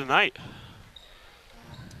 first lead of the night.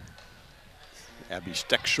 Abby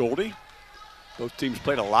Steckschulte. Both teams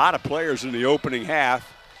played a lot of players in the opening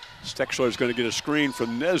half. Steckschulte is going to get a screen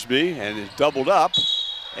from Nesby, and is doubled up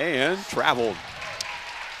and traveled.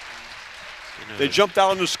 They jumped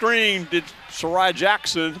out on the screen, did Soraya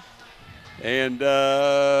Jackson and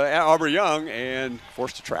Aubrey Young, and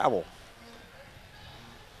forced to travel.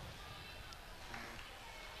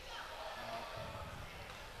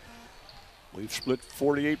 We've split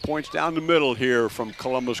 48 points down the middle here from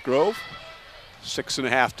Columbus Grove.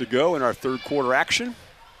 6.5 to go in our third quarter action.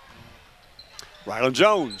 Rylan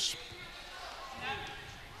Jones.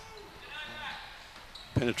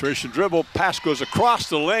 Penetration dribble, pass goes across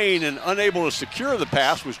the lane, and unable to secure the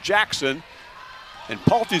pass was Jackson. And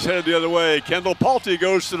Pulte's headed the other way. Kendall Pulte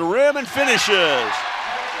goes to the rim and finishes.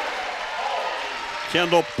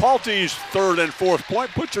 Kendall Pulte's third and fourth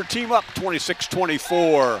point puts her team up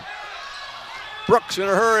 26-24. Brooks in a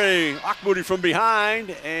hurry. Achmoody from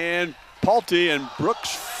behind, and Palte and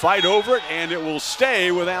Brooks fight over it, and it will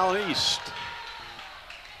stay with Allen East.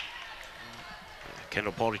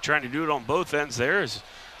 Kendall Palte trying to do it on both ends there.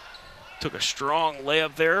 Took a strong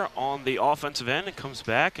layup there on the offensive end and comes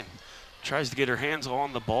back and tries to get her hands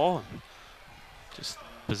on the ball. And just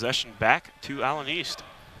possession back to Allen East.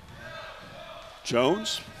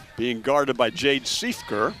 Jones being guarded by Jade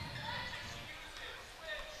Siefker.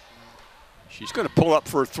 She's going to pull up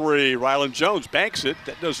for a three. Ryland Jones banks it.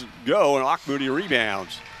 That doesn't go, and Auchmuty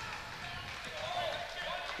rebounds.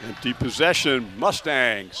 Empty possession,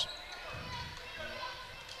 Mustangs.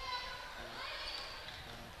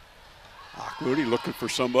 Auchmuty looking for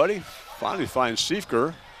somebody. Finally finds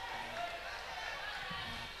Siefker.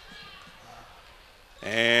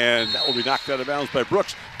 And that will be knocked out of bounds by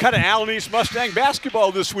Brooks. Kind of Allen East Mustang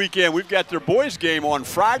basketball this weekend. We've got their boys game on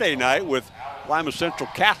Friday night with Lima Central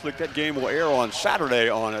Catholic. That game will air on Saturday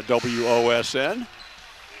on WOSN.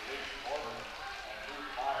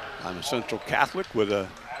 Lima Central Catholic with a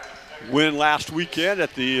win last weekend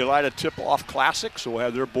at the Elida Tip-Off Classic, so we'll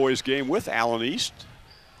have their boys game with Allen East.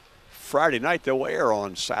 Friday night they'll air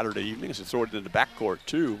on Saturday evening as they throw it in the backcourt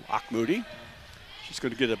to Auchmuty. She's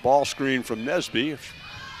going to get a ball screen from Nesby.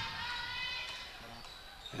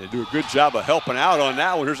 And they do a good job of helping out on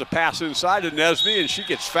that one. Here's a pass inside to Nesby, and she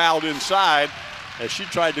gets fouled inside as she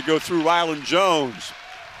tried to go through Ryland Jones.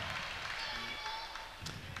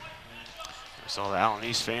 I saw the Allen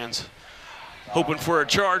East fans hoping for a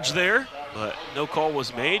charge there, but no call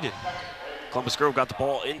was made. And Columbus Grove got the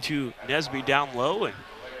ball into Nesby down low, and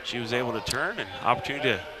she was able to turn and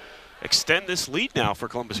opportunity to extend this lead now for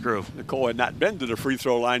Columbus Grove. Nicole had not been to the free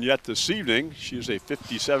throw line yet this evening. She is a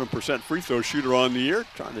 57% free throw shooter on the year,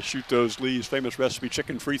 trying to shoot those Lee's famous recipe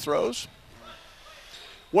chicken free throws.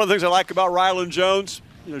 One of the things I like about Ryland Jones,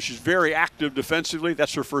 she's very active defensively.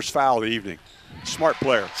 That's her first foul of the evening. Smart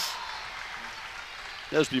player.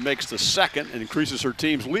 Nesby makes the second and increases her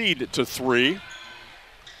team's lead to 3.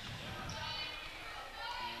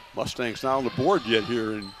 Mustangs not on the board yet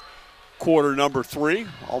here in quarter number 3,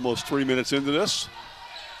 almost 3 minutes into this.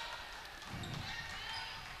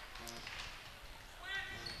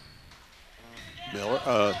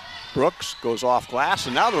 Brooks goes off glass,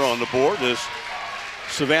 and now they're on the board as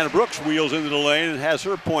Savannah Brooks wheels into the lane and has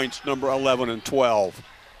her points, number 11 and 12. He's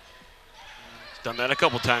done that a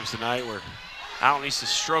couple times tonight where Allen East has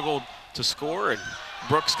struggled to score, and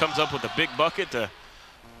Brooks comes up with a big bucket to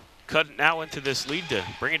cut it now into this lead to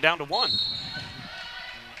bring it down to 1.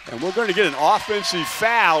 And we're going to get an offensive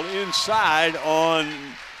foul inside on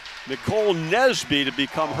Nicole Nesby to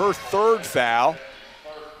become her 3rd foul.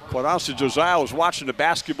 Quite honestly, Josiah was watching the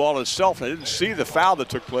basketball itself, and I didn't see the foul that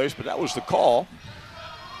took place, but that was the call.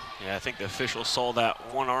 Yeah, I think the official saw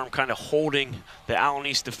that one arm kind of holding the Allen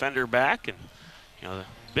East defender back, and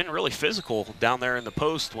been really physical down there in the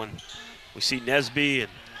post when we see Nesby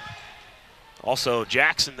and also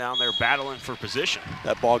Jackson down there battling for position.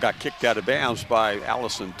 That ball got kicked out of bounds by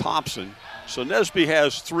Allison Thompson. So Nesby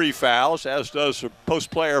has 3 fouls, as does the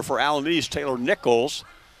post player for Allen East, Taylor Nichols.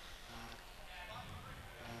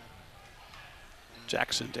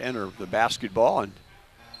 Jackson to enter the basketball and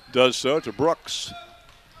does so to Brooks.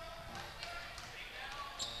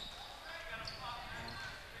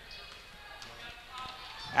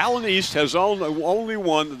 Allen East has only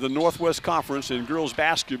won the Northwest Conference in girls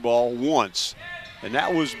basketball once, and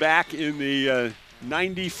that was back in the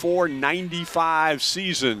 94-95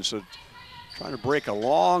 season. So trying to break a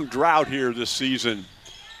long drought here this season.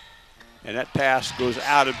 And that pass goes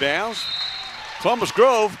out of bounds. Columbus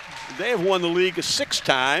Grove, they have won the league 6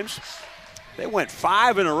 times. They went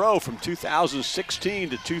 5 in a row from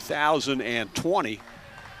 2016 to 2020.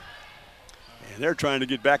 And they're trying to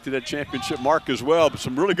get back to that championship mark as well. But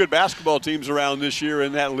some really good basketball teams around this year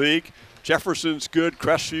in that league. Jefferson's good,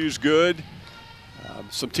 Crestvew's good.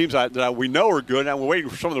 Some teams that we know are good, and we're waiting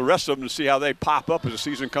for some of the rest of them to see how they pop up as the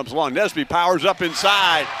season comes along. Nesby powers up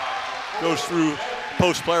inside, goes through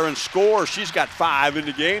post player and scores. She's got 5 in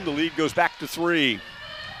the game. The lead goes back to 3.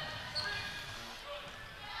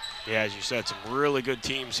 Yeah, as you said, some really good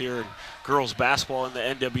teams here in girls basketball in the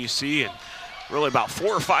NWC, and really about 4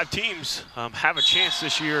 or 5 teams have a chance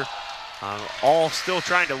this year, all still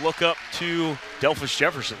trying to look up to Delphus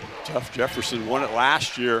Jefferson. Tough Jefferson won it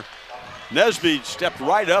last year. Nesby stepped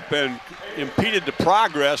right up and impeded the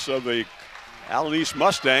progress of a Allen East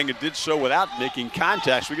Mustang and did so without making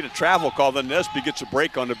contact. So we get a travel call, then Nesby gets a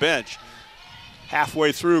break on the bench.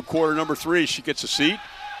 Halfway through quarter number 3, she gets a seat.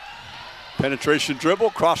 Penetration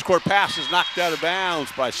dribble, cross-court pass is knocked out of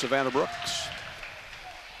bounds by Savannah Brooks.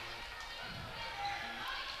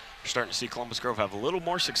 We're starting to see Columbus Grove have a little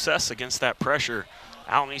more success against that pressure.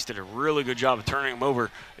 Allen East did a really good job of turning them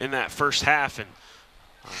over in that first half, and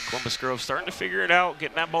Columbus Grove starting to figure it out,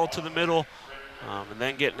 getting that ball to the middle, and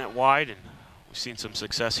then getting it wide, and we've seen some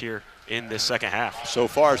success here in this second half. So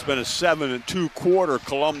far, it's been a 7 2/4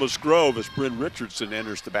 Columbus Grove as Bryn Richardson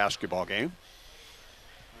enters the basketball game.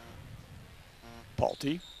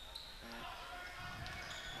 Paulty.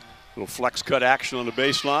 Little flex cut action on the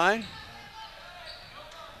baseline.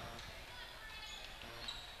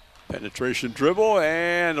 Penetration dribble,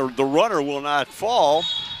 and the runner will not fall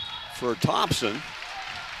for Thompson.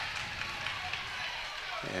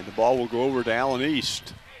 And the ball will go over to Allen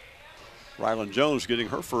East. Ryland Jones getting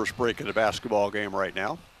her first break in the basketball game right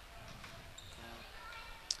now.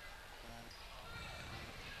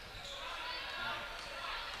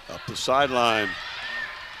 Up the sideline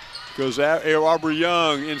goes Aubrey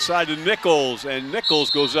Young inside to Nichols, and Nichols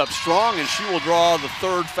goes up strong, and she will draw the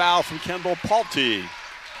third foul from Kendall Paulty.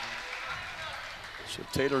 So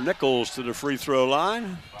Taylor Nichols to the free throw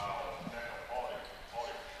line.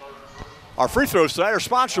 Our free throws tonight are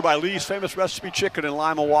sponsored by Lee's Famous Recipe Chicken in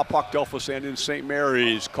Lima, Wapak, Delphos, and in St.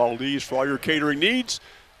 Mary's. Call Lee's for all your catering needs.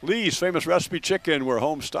 Lee's Famous Recipe Chicken, where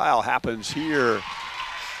home style happens here.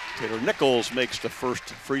 Taylor Nichols makes the first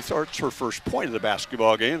free throw. It's her first point of the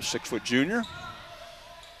basketball game, 6-foot junior.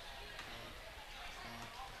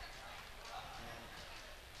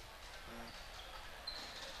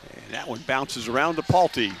 And that one bounces around to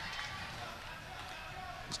Paulty.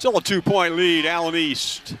 Still a 2-point lead, Allen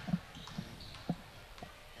East.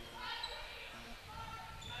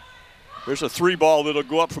 There's a three ball that'll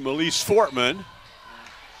go up from Elise Fortman.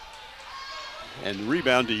 And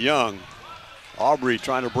rebound to Young. Aubrey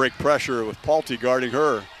trying to break pressure with Paulty guarding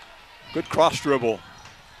her. Good cross dribble.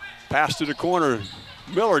 Pass to the corner.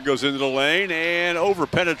 Miller goes into the lane and over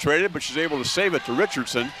penetrated, but she's able to save it to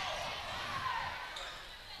Richardson.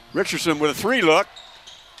 Richardson with a three look.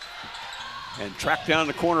 And tracked down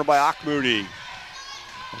the corner by Akmoudi.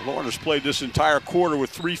 Lauren has played this entire quarter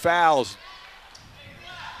with 3 fouls.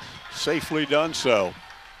 Safely done so.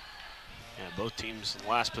 Yeah, both teams in the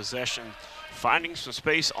last possession finding some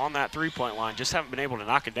space on that three-point line, just haven't been able to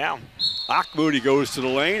knock it down. Akmoudi goes to the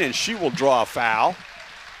lane, and she will draw a foul.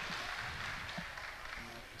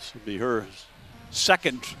 This will be her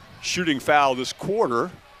second shooting foul this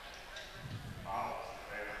quarter.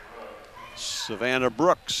 Savannah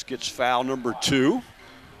Brooks gets foul number 2.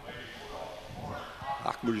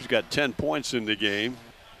 Akmoudi's got 10 points in the game.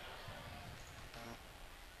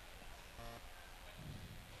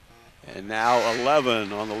 And now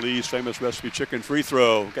 11 on the Lee's Famous Recipe Chicken free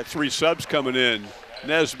throw. Got 3 subs coming in.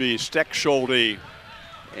 Nesby, Steckschulte,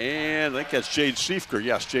 and I think that's Jade Siefker.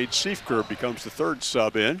 Yes, Jade Siefker becomes the third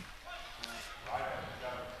sub in.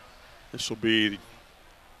 This will be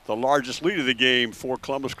the largest lead of the game for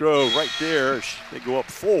Columbus Grove right there. They go up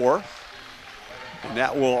 4. And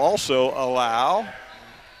that will also allow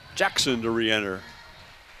Jackson to re-enter.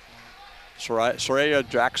 Soraya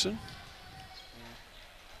Jackson.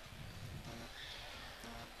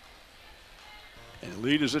 And the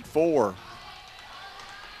lead is at 4.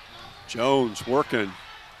 Jones working.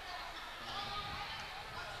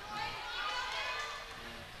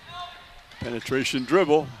 Penetration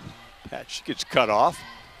dribble. She gets cut off.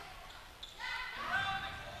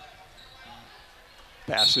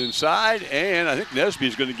 Pass inside, and I think Nesby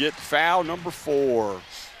is going to get foul number 4.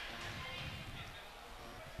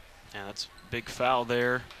 Yeah, that's a big foul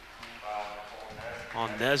there on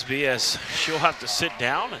Nesby as she'll have to sit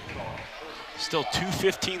down. And still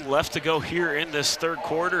 2:15 left to go here in this third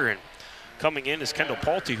quarter, and coming in is Kendall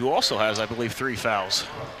Paulty, who also has, I believe, 3 fouls.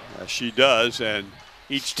 She does, and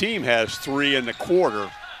each team has 3 in the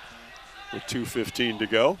quarter with 2:15 to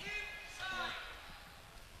go.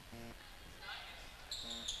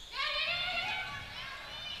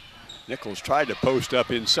 Nichols tried to post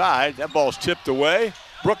up inside. That ball's tipped away.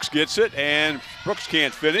 Brooks gets it, and Brooks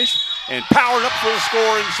can't finish. And powered up for the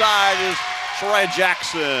score inside is Soraya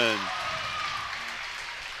Jackson.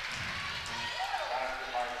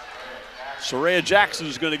 Soraya Jackson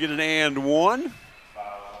is going to get an and 1.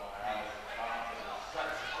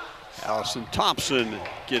 Allison Thompson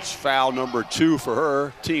gets foul number 2 for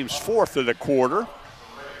her, team's 4th of the quarter.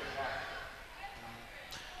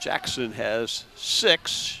 Jackson has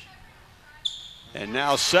 6, and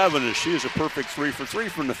now 7, as she is a perfect 3 for 3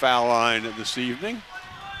 from the foul line this evening.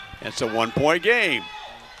 It's a 1-point game.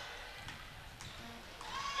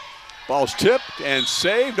 Ball's tipped and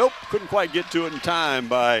saved. Nope, couldn't quite get to it in time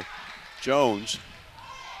by Jones.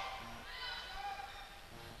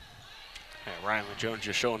 Yeah, Ryland Jones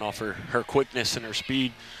just showing off her quickness and her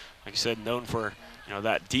speed. Like I said, known for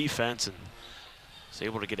that defense and was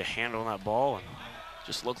able to get a handle on that ball and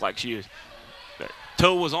just looked like that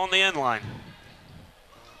toe was on the end line.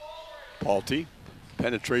 Paulty,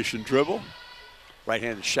 penetration dribble.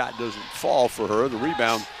 Right-handed shot doesn't fall for her. The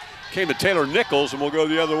rebound came to Taylor Nichols, and we'll go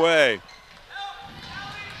the other way.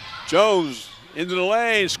 Jones into the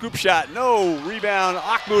lane, scoop shot, no. Rebound,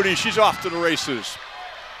 Akmoudi, she's off to the races.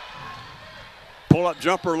 Pull-up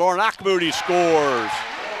jumper, Lauren Akmoudi scores.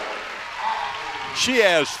 She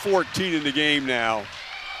has 14 in the game now,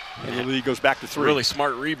 and the lead goes back to 3. Really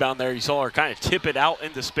smart rebound there. You saw her kind of tip it out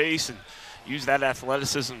into space and use that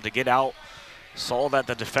athleticism to get out. Saw that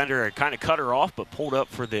the defender had kind of cut her off, but pulled up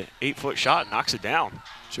for the 8-foot shot and knocks it down.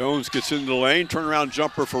 Jones gets into the lane, turnaround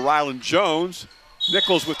jumper for Ryland Jones.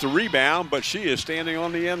 Nichols with the rebound, but she is standing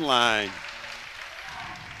on the end line.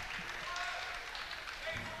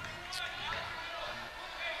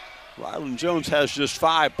 Ryland Jones has just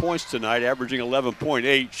 5 points tonight, averaging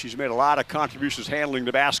 11.8. She's made a lot of contributions handling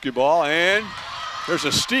the basketball, and there's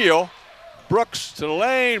a steal. Brooks to the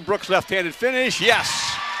lane, Brooks left-handed finish,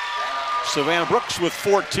 yes. Savannah Brooks with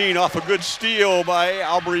 14 off a good steal by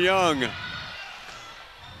Aubrey Young. And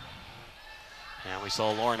we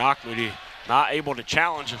saw Lauren Akmoudi not able to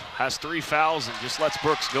challenge, has 3 fouls and just lets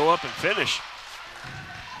Brooks go up and finish.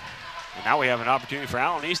 And now we have an opportunity for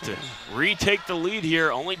Allen East to retake the lead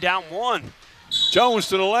here, only down 1. Jones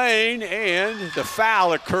to the lane, and the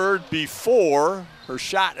foul occurred before her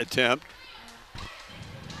shot attempt.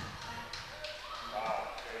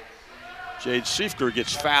 Jade Siefker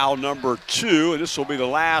gets foul number 2, and this will be the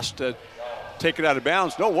last taken out of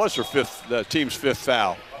bounds. No, it was her team's 5th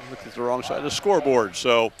foul. Look at the wrong side of the scoreboard.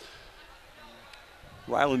 So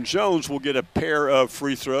Ryland Jones will get a pair of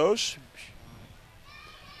free throws.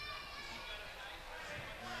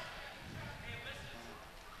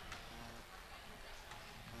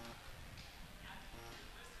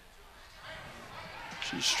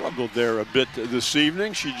 She struggled there a bit this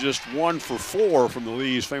evening. She just 1 for 4 from the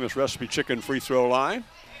Lee's Famous Recipe Chicken free throw line.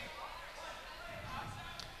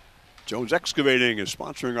 Jones Excavating is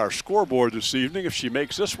sponsoring our scoreboard this evening. If she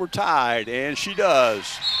makes this, we're tied, and she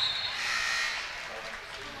does.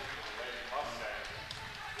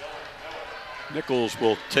 Nichols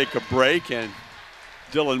will take a break, and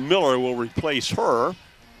Dylan Miller will replace her.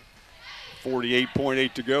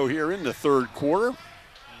 48.8 to go here in the 3rd quarter.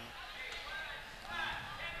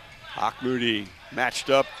 Akmoudi matched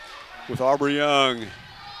up with Aubrey Young.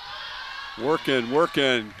 Working.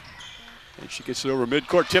 And she gets it over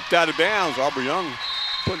midcourt, tipped out of bounds. Aubrey Young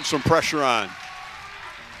putting some pressure on.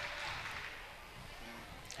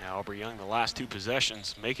 Yeah, Aubrey Young, the last 2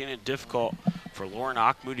 possessions, making it difficult for Lauren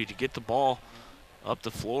Akmoudi to get the ball up the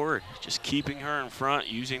floor, and just keeping her in front,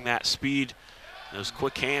 using that speed, those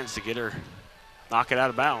quick hands to get her, knock it out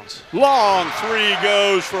of bounds. Long 3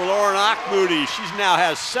 goes for Lauren Akmoudi. She now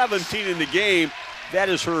has 17 in the game. That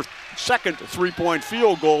is her 2nd 3-point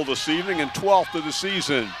field goal this evening and 12th of the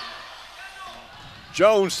season.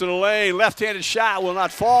 Jones to the lane, left-handed shot will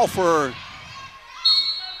not fall for her.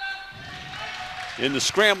 In the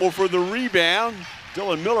scramble for the rebound,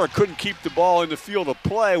 Dylan Miller couldn't keep the ball in the field of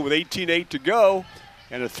play with 18-8 to go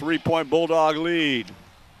and a 3-point Bulldog lead.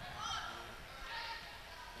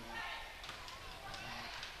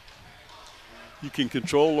 You can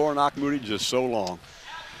control Lauren Akmoudi just so long,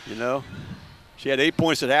 you know. She had 8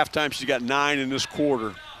 points at halftime. She's got 9 in this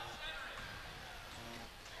quarter.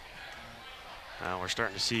 We're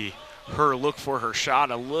starting to see her look for her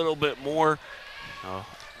shot a little bit more.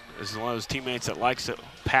 This is one of those teammates that likes to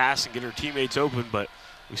pass and get her teammates open, but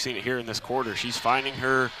we've seen it here in this quarter. She's finding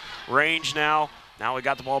her range now. Now we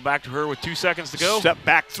got the ball back to her with 2 seconds to go. Step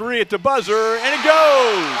back 3 at the buzzer, and it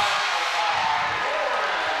goes!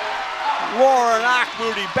 Lauren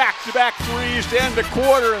Akmoudi back-to-back threes to end the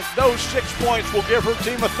quarter. Those 6 points will give her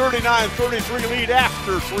team a 39-33 lead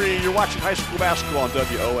after 3. You're watching high school basketball on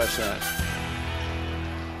WOSN.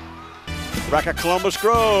 Back at Columbus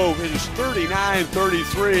Grove, it is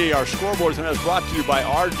 39-33. Our scoreboard is brought to you by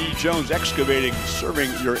R.D. Jones Excavating,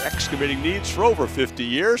 serving your excavating needs for over 50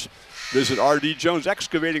 years. Visit R.D. Jones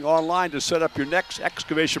Excavating online to set up your next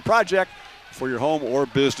excavation project for your home or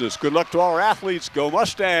business. Good luck to all our athletes. Go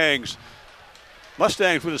Mustangs.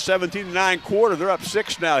 Mustangs with a 17-9 quarter. They're up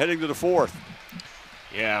 6 now, heading to the 4th.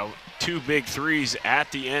 Yeah, 2 big threes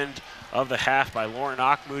at the end of the half by Lauren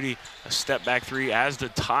Akmoudi. A step back 3 as the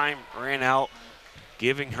time ran out,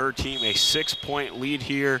 giving her team a 6-point lead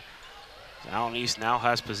here. Allen East now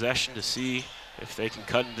has possession to see if they can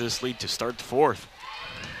cut into this lead to start the 4th.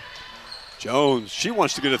 Jones, she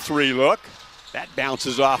wants to get a 3 look. That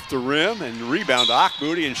bounces off the rim and rebound to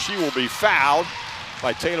Akmoudi, and she will be fouled.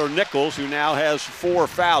 by Taylor Nichols, who now has 4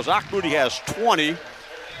 fouls. Akmoody has 20.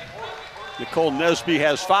 Nicole Nesby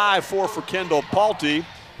has 5, 4 for Kendall Palte.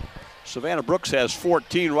 Savannah Brooks has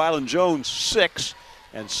 14, Rylan Jones 6,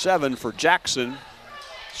 and 7 for Jackson.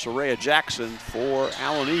 Soraya Jackson for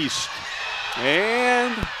Allen East.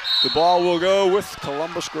 And the ball will go with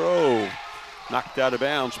Columbus Grove. Knocked out of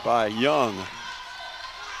bounds by Young.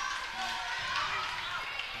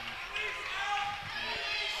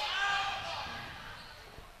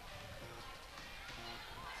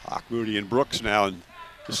 Akmoody and Brooks now, and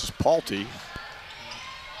this is Palte.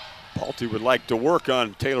 Palte would like to work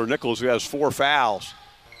on Taylor Nichols, who has 4 fouls.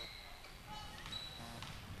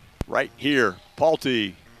 Right here,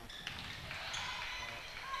 Palte.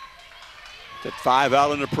 At 5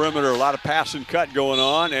 out in the perimeter, a lot of pass and cut going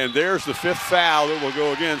on, and there's the 5th foul that will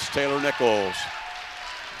go against Taylor Nichols.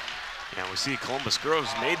 And we see Columbus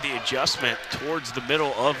Grove's made the adjustment towards the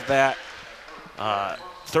middle of that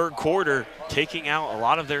third quarter, taking out a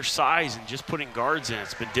lot of their size and just putting guards in.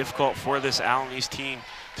 It's been difficult for this Allen East team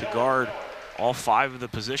to guard all 5 of the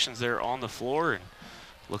positions there on the floor, and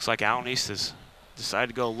looks like Allen East has decided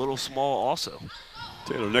to go a little small also.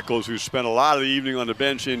 Taylor Nichols, who spent a lot of the evening on the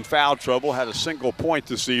bench in foul trouble, had a single point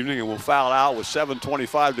this evening and will foul out with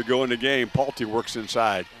 7:25 to go in the game. Palte works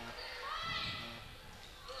inside.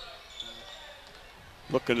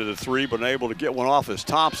 Looking at a 3, but unable to get one off as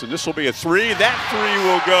Thompson. This will be a 3. That 3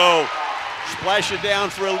 will go. Splash it down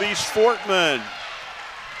for Elise Fortman.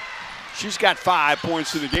 She's got 5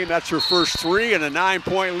 points in the game. That's her first 3 and a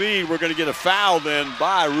 9-point lead. We're going to get a foul then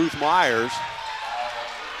by Ruth Myers.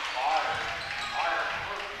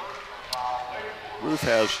 Ruth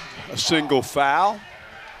has a single foul.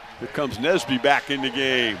 Here comes Nesby back in the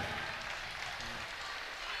game.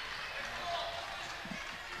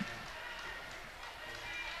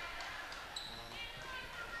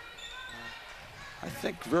 I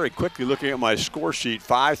think very quickly looking at my score sheet,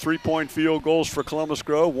 5 3-point field goals for Columbus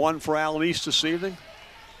Grove, 1 for Allen East this evening.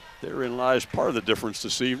 Therein lies part of the difference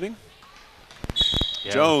this evening.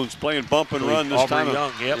 Yeah. Jones playing bump and run this time.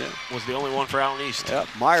 Young, was the only one for Allen East. Yep,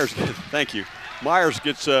 Myers, thank you. Myers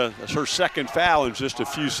gets her second foul in just a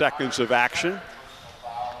few seconds of action.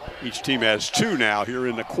 Each team has 2 now here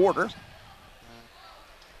in the quarter.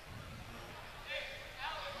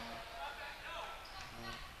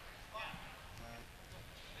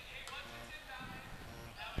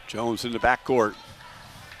 Jones in the backcourt.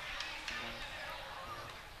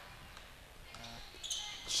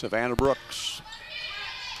 Savannah Brooks.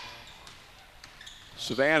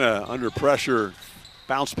 Savannah under pressure.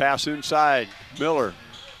 Bounce pass inside, Miller.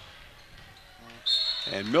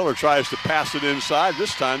 And Miller tries to pass it inside.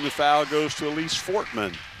 This time the foul goes to Elise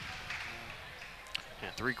Fortman.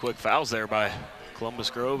 And 3 quick fouls there by Columbus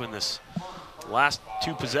Grove in this last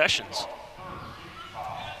 2 possessions.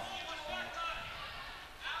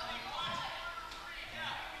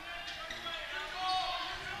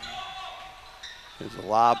 There's a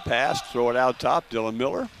lob pass, throw it out top, Dylan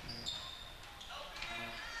Miller.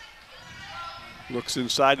 Looks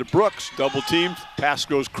inside to Brooks, double team, pass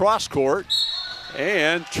goes cross court,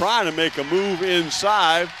 and trying to make a move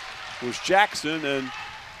inside was Jackson, and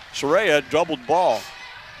Soraya doubled ball.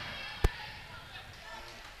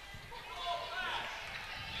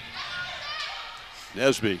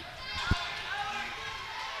 Nesby.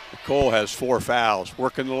 Nicole has 4 fouls,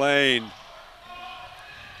 working the lane.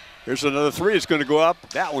 Here's another 3, it's going to go up.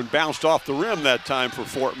 That one bounced off the rim that time for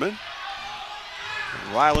Fortman.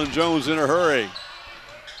 And Rylan Jones in a hurry.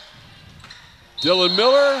 Dylan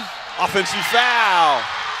Miller, offensive foul.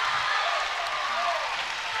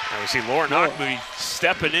 Now we see Lauren Akmoody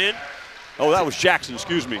stepping in. Oh, that was Jackson,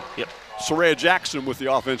 excuse me. Yep. Soraya Jackson with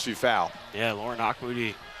the offensive foul. Yeah, Lauren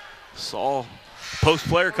Akmoody saw post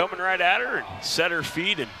player coming right at her and set her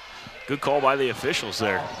feet, and good call by the officials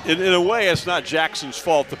there. In a way, it's not Jackson's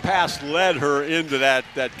fault. The pass led her into that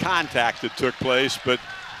contact that took place, but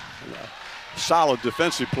solid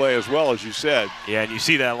defensive play as well, as you said. Yeah, and you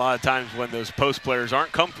see that a lot of times when those post players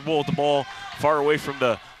aren't comfortable with the ball far away from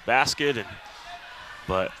the basket.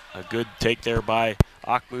 But a good take there by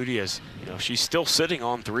Akmoody, as she's still sitting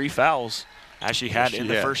on 3 fouls as she had in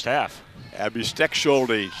the first half. Abby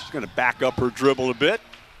Steckschulte, she's going to back up her dribble a bit.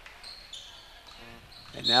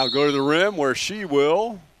 And now go to the rim where she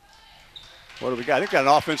will. What do we got? I think we got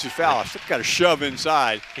an offensive foul. I think got a shove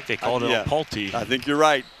inside. I think they called it on Palte. I think you're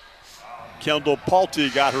right. Kendall Palte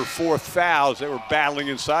got her 4th foul as they were battling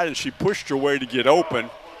inside, and she pushed her way to get open.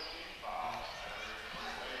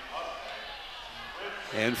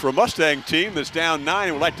 And for a Mustang team that's down 9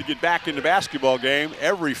 and would like to get back in the basketball game,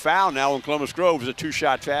 every foul now in Columbus Grove is a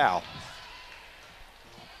 2-shot foul.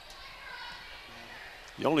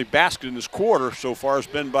 The only basket in this quarter so far has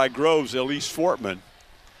been by Grove's Elise Fortman.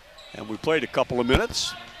 And we played a couple of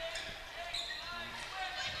minutes.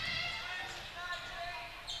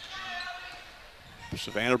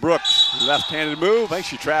 Savannah Brooks, left-handed move. I think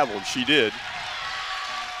she traveled. She did.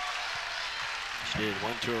 She did.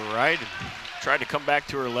 Went to her right and tried to come back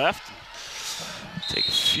to her left. Take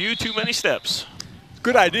a few too many steps.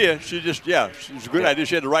 Good idea. She just, it was a good idea.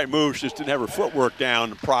 She had the right move. She just didn't have her footwork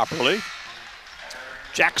down properly.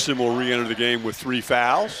 Jackson will re-enter the game with 3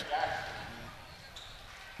 fouls.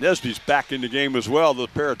 Nesby's back in the game as well. The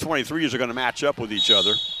pair of 23s are going to match up with each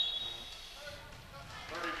other.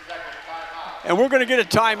 And we're going to get a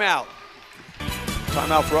timeout.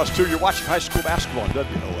 Timeout for us, too. You're watching high school basketball on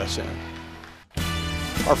WOSN.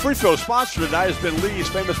 Our free throw sponsor tonight has been Lee's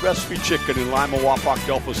Famous Recipe Chicken in Lima, Wapak,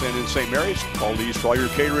 Delphos, and in St. Mary's. Call Lee's for all your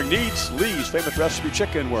catering needs. Lee's Famous Recipe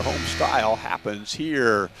Chicken, where home style happens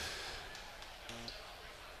here.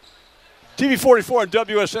 TV44 and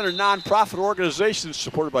WSN are nonprofit organizations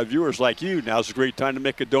supported by viewers like you. Now's a great time to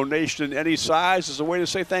make a donation in any size as a way to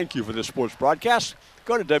say thank you for this sports broadcast.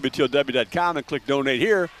 Go to WTLW.com and click Donate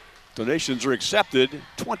Here. Donations are accepted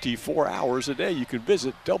 24 hours a day. You can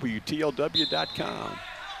visit WTLW.com.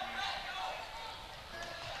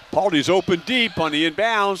 Paldy's open deep on the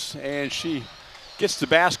inbounds, and she gets the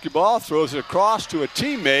basketball, throws it across to a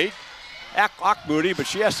teammate, Akmoody, but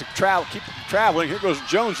she has to keep traveling. Here goes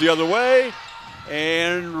Jones the other way,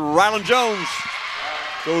 and Rylan Jones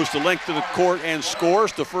goes the length of the court and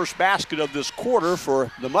scores the first basket of this quarter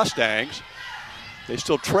for the Mustangs. They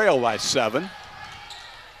still trail by 7.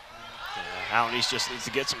 Allen East just needs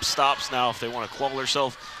to get some stops now if they want to claw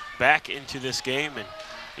themselves back into this game, and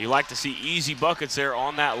you like to see easy buckets there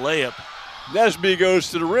on that layup. Nesby goes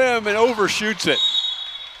to the rim and overshoots it.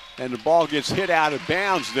 And the ball gets hit out of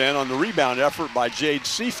bounds then on the rebound effort by Jade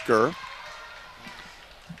Siefker.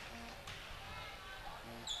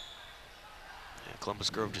 Columbus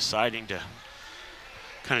Grove deciding to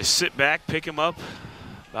kind of sit back, pick him up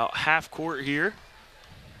about half court here.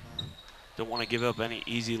 Don't want to give up any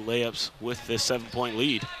easy layups with this 7-point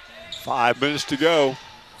lead. 5 minutes to go,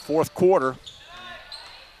 fourth quarter.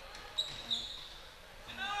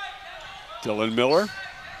 Dylan Miller.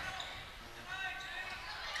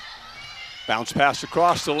 Bounce pass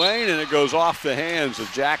across the lane, and it goes off the hands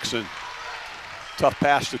of Jackson. Tough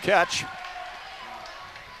pass to catch.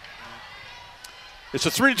 It's a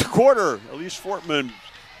 3-quarter. Elise Fortman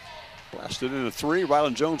blasted in a 3.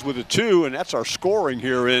 Rylan Jones with a 2, and that's our scoring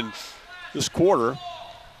here in this quarter.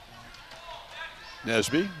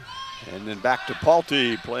 Nesby, and then back to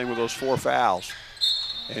Palty playing with those 4 fouls.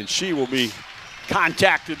 And she will be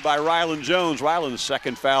contacted by Rylan Jones. Rylan's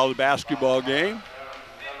second foul of the basketball game.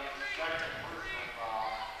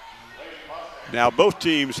 Now both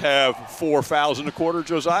teams have 4 fouls in the quarter,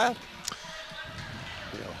 Josiah.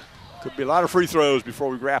 Yeah, could be a lot of free throws before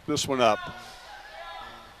we wrap this one up.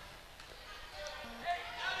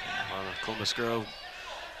 Columbus Grove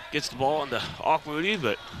gets the ball into Akmoody,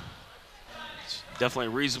 but it's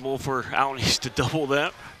definitely reasonable for Allen East to double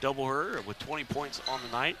her with 20 points on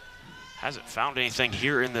the night. Hasn't found anything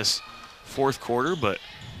here in this fourth quarter, but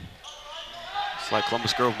it's like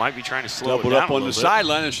Columbus Grove might be trying to slow it down up on the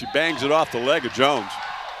sideline, and she bangs it off the leg of Jones.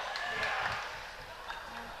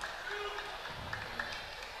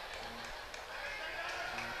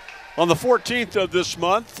 On the 14th of this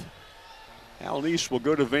month, Allen East will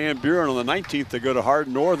go to Van Buren. On the 19th, they go to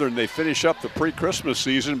Hardin Northern. They finish up the pre-Christmas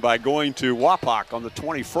season by going to Wapak on the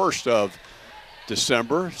 21st of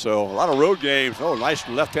December. So a lot of road games. Oh, nice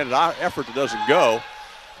left-handed effort that doesn't go.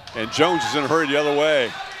 And Jones is in a hurry the other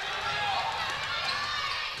way.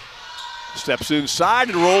 Steps inside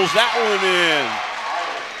and rolls that one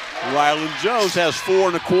in. Rylan Jones has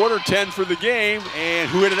 4 1/4, 10 for the game, and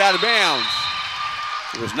who hit it out of bounds?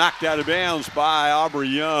 It was knocked out of bounds by Aubrey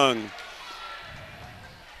Young.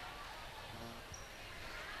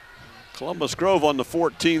 Columbus Grove on the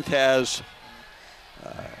 14th has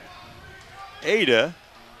Ada,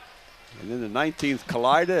 and then the 19th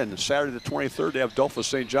Kalida, and Saturday the 23rd they have Delphos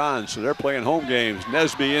St. John, so they're playing home games.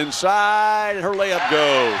 Nesby inside, and her layup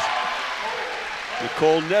goes.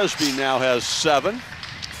 Nicole Nesby now has 7,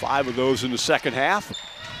 5 of those in the second half,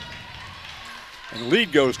 and the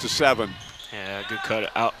lead goes to 7. Yeah, good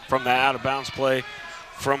cut out from that out-of-bounds play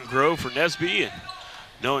from Grove for Nesby, and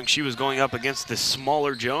knowing she was going up against the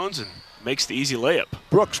smaller Jones, and makes the easy layup.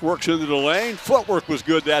 Brooks works into the lane. Footwork was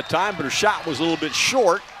good that time, but her shot was a little bit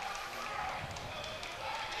short.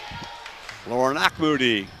 Lauren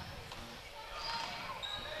Akmoody.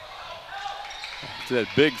 That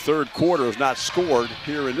big third quarter has not scored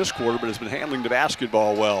here in this quarter, but has been handling the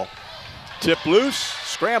basketball well. tip loose,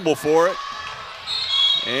 scramble for it.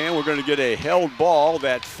 And we're going to get a held ball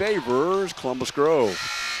that favors Columbus Grove.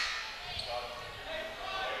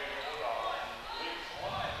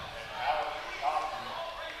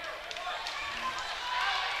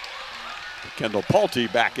 Kendall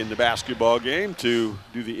Pulte back in the basketball game to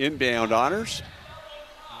do the inbound honors.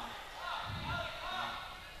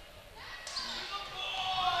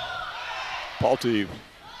 Pulte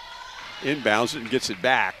inbounds it and gets it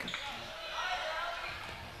back.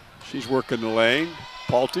 She's working the lane.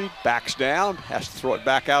 Pulte backs down, has to throw it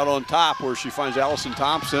back out on top where she finds Allison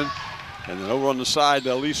Thompson. And then over on the side,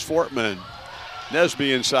 Elise Fortman.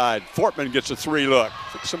 Nesby inside. Fortman gets a three look.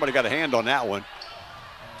 I think somebody got a hand on that one.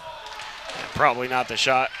 Probably not the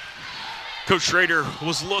shot Coach Schrader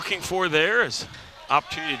was looking for there, as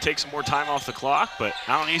opportunity to take some more time off the clock, but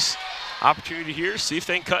Allen East opportunity here, see if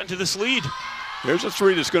they can cut into this lead. Here's a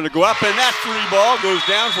three that's going to go up, and that three ball goes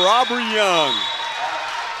down for Aubrey Young.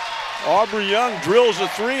 Aubrey Young drills a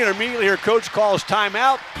three, and immediately her coach calls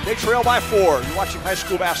timeout. They trail by 4. You're watching high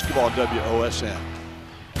school basketball on WOSN.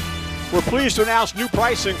 We're pleased to announce new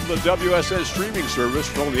pricing for the WSN streaming service.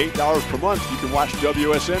 For only $8 per month, you can watch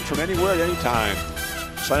WSN from anywhere at any time.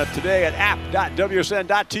 Sign up today at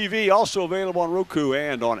app.wsn.tv, also available on Roku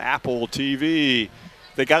and on Apple TV.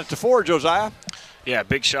 They got it to 4, Josiah. Yeah,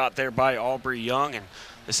 big shot there by Aubrey Young, and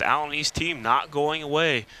this Allen East team not going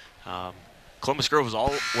away. Columbus Grove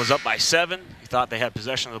was up by 7. You thought they had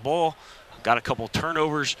possession of the ball, got a couple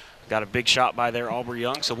turnovers, got a big shot by there, Aubrey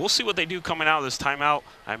Young. So we'll see what they do coming out of this timeout.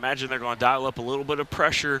 I imagine they're going to dial up a little bit of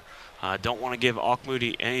pressure. Don't want to give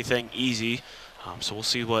Auchmuty anything easy. So we'll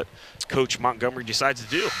see what Coach Montgomery decides to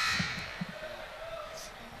do.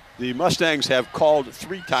 The Mustangs have called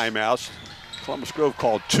 3 timeouts. Columbus Grove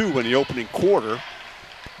called 2 in the opening quarter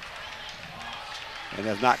and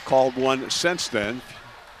have not called one since then.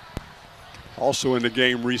 Also in the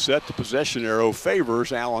game reset, the possession arrow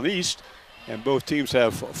favors Allen East, and both teams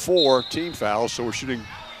have 4 team fouls, so we're shooting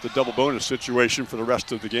the double bonus situation for the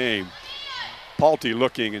rest of the game. Pulte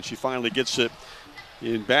looking, and she finally gets it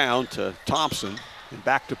inbound to Thompson, and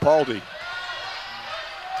back to Pulte.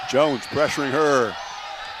 Jones pressuring her,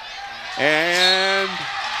 and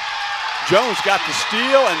Jones got the steal,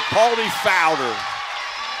 and Pulte fouled her.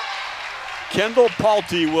 Kendall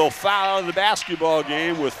Pulte will foul out of the basketball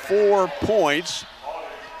game with 4 points.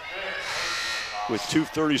 With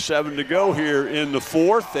 2:37 to go here in the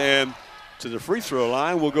 4th, and to the free throw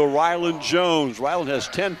line will go Ryland Jones. Ryland has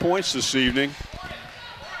 10 points this evening,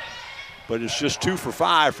 but it's just 2 for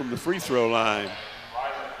 5 from the free throw line.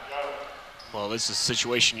 Well, this is a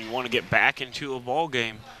situation you want to get back into a ball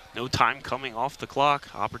game. No time coming off the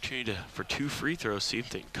clock. Opportunity for 2 free throws. See if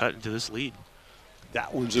they can cut into this lead.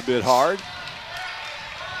 That one's a bit hard.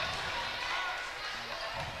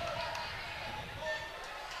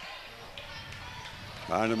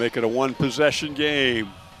 Trying to make it a 1-possession game.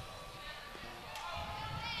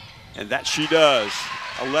 And that she does.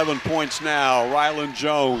 11 points now, Ryland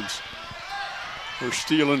Jones. Her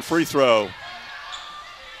steal and free throw.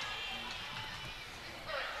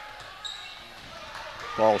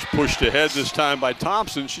 Ball's pushed ahead this time by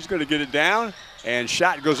Thompson. She's going to get it down, and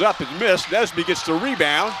shot goes up and missed. Nesby gets the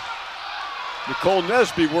rebound. Nicole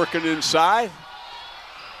Nesby working inside,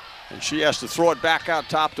 and she has to throw it back out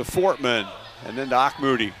top to Fortman, and then to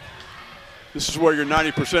Auchmuty. This is where your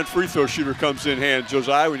 90% free throw shooter comes in hand,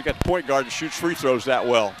 Josiah, when you got the point guard that shoots free throws that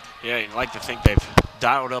well. Yeah, you'd like to think they've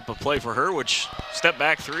dialed up a play for her, which step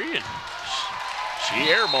back 3, and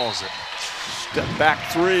she airballs it. Step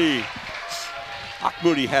back 3.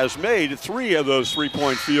 Auchmuty has made 3 of those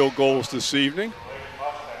 3-point field goals this evening.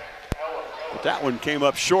 But that one came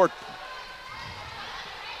up short.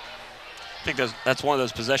 I think that's one of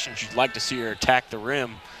those possessions you'd like to see her attack the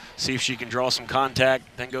rim, see if she can draw some contact,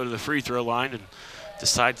 then go to the free throw line and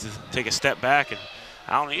decide to take a step back. And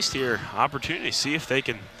Allen East here, opportunity, see if they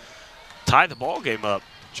can tie the ball game up.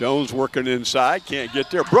 Jones working inside, can't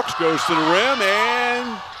get there. Brooks goes to the rim,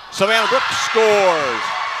 and Savannah Brooks scores.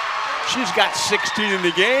 She's got 16 in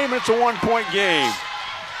the game, and it's a 1-point game.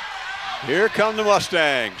 Here come the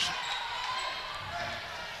Mustangs.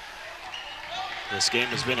 This game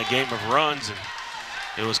has been a game of runs, and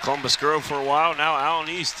it was Columbus Grove for a while. Now Allen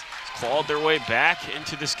East clawed their way back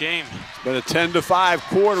into this game. It's been a 10-5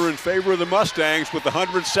 quarter in favor of the Mustangs with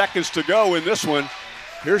 100 seconds to go in this one.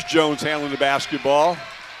 Here's Jones handling the basketball.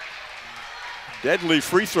 Deadly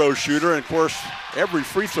free throw shooter, and of course, every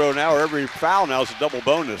free throw now or every foul now is a double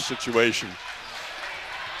bonus situation.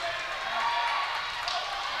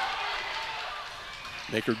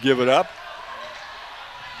 Make her give it up.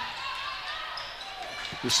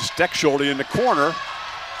 This is Steckschulte in the corner.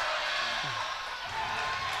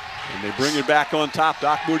 And they bring it back on top to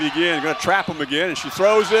Akmoudi again. Going to trap him again, and she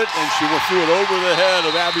throws it, and she will throw it over the head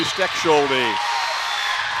of Abby Steckschulte.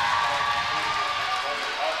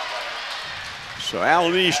 So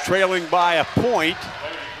Allen East, trailing by a point,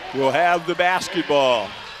 will have the basketball.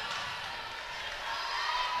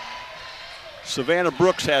 Savannah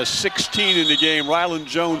Brooks has 16 in the game. Ryland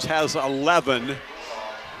Jones has 11.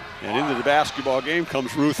 And into the basketball game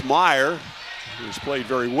comes Ruth Meyer, who's played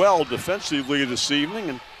very well defensively this evening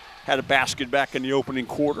and had a basket back in the opening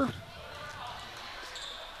quarter.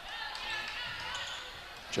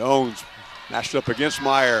 Jones matched up against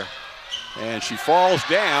Meyer, and she falls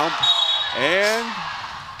down, and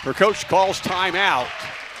her coach calls timeout.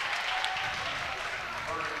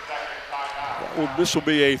 This will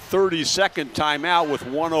be a 30-second timeout with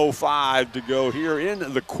 1:05 to go here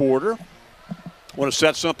in the quarter. Want to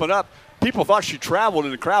set something up. People thought she traveled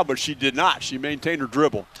in the crowd, but she did not. She maintained her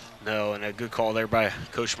dribble. No, and a good call there by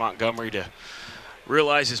Coach Montgomery to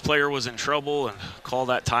realize his player was in trouble and call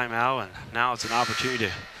that timeout. And now it's an opportunity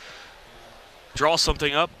to draw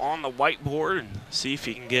something up on the whiteboard and see if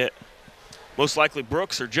he can get, most likely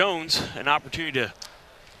Brooks or Jones, an opportunity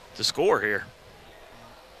to score here.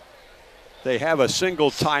 They have a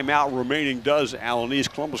single timeout remaining, does Allen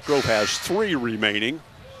East. Columbus Grove has 3 remaining.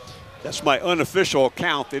 That's my unofficial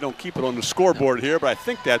count. They don't keep it on the scoreboard here, but I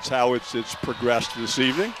think that's how it's progressed this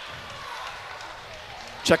evening.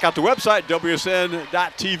 Check out the website,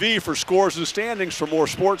 WSN.TV, for scores and standings for more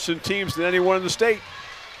sports and teams than anyone in the state.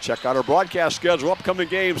 Check out our broadcast schedule, upcoming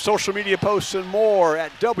games, social media posts, and more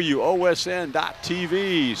at WOSN.TV.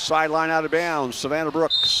 Sideline out of bounds, Savannah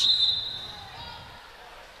Brooks.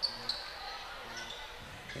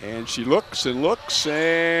 And she looks and looks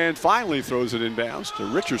and finally throws it inbounds to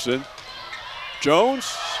Richardson.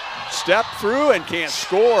 Jones, step through and can't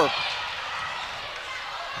score.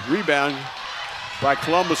 Rebound by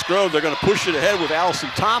Columbus Grove. They're going to push it ahead with Allison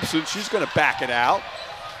Thompson. She's going to back it out.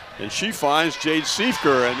 And she finds Jade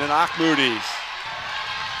Siefker and then Akmoudi.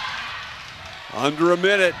 Under a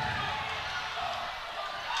minute.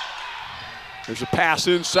 There's a pass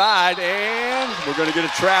inside, and we're going to get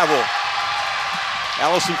a travel.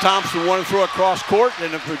 Allison Thompson wanted to throw it cross court,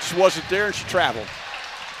 and it just wasn't there, and she traveled.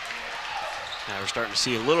 Now we're starting to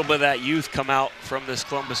see a little bit of that youth come out from this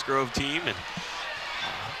Columbus Grove team, and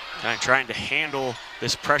kind of trying to handle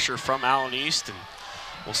this pressure from Allen East. And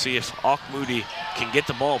we'll see if Akmoudi can get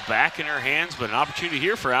the ball back in her hands, but an opportunity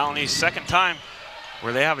here for Allen East, second time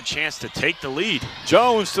where they have a chance to take the lead.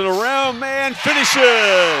 Jones to the rim, man,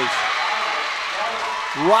 finishes.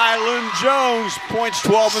 Ryland Jones, points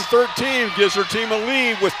 12 and 13, gives her team a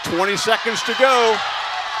lead with 20 seconds to go.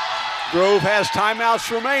 Grove has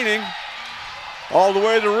timeouts remaining. All the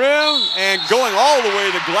way to the rim, and going all the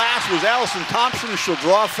way to glass was Allison Thompson, and she'll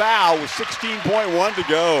draw a foul with 16.1 to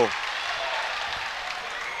go.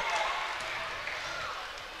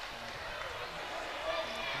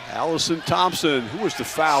 Allison Thompson, who was the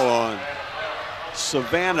foul on?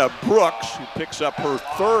 Savannah Brooks, who picks up her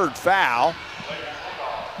 3rd foul.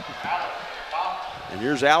 And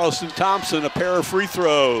here's Allison Thompson, a pair of free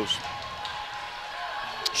throws.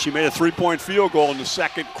 She made a 3-point field goal in the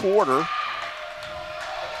second quarter.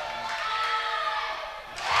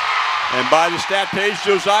 And by the stat page,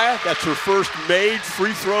 Josiah, that's her first made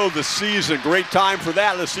free throw of the season. Great time for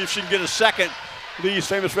that. Let's see if she can get a second Lee's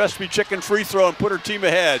Famous Recipe chicken free throw and put her team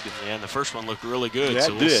ahead. Yeah, and the first one looked really good, yeah,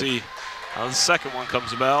 so we'll see how the second one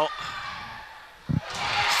comes about.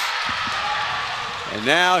 And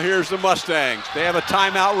now here's the Mustangs. They have a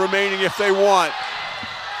timeout remaining if they want.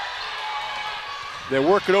 They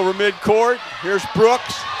work it over midcourt. Here's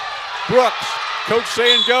Brooks. Brooks, coach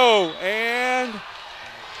saying go, and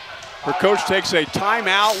her coach takes a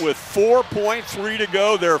timeout with 4.3 to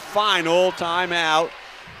go, their final timeout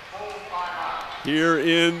here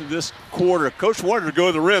in this quarter. Coach wanted to go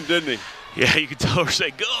to the rim, didn't he? Yeah, you could tell her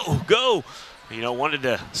say, go, go. You know, wanted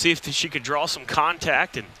to see if she could draw some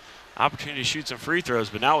contact and opportunity to shoot some free throws.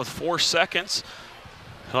 But now with 4 seconds,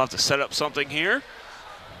 he'll have to set up something here.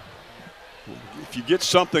 If you get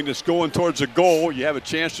something that's going towards a goal, you have a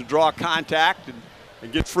chance to draw contact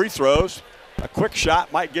and get free throws. A quick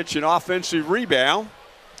shot might get you an offensive rebound.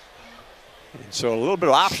 And so a little bit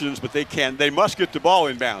of options, but they must get the ball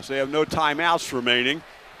inbounds. They have no timeouts remaining.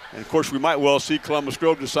 And of course, we might well see Columbus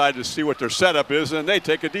Grove decide to see what their setup is, and they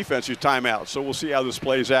take a defensive timeout. So we'll see how this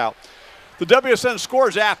plays out. The WSN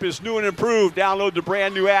Scores app is new and improved. Download the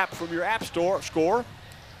brand new app from your app store, Score,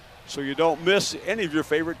 so you don't miss any of your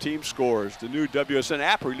favorite team scores. The new WSN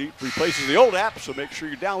app replaces the old app, so make sure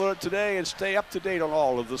you download it today and stay up to date on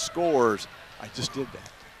all of the scores. I just did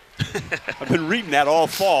that. I've been reading that all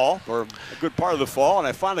fall, or a good part of the fall, and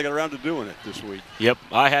I finally got around to doing it this week. Yep,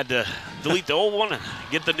 I had to delete the old one and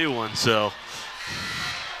get the new one, so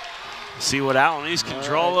see what Allen East can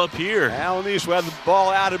draw up here. Allen East will have the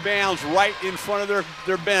ball out of bounds right in front of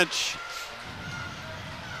their bench.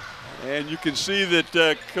 And you can see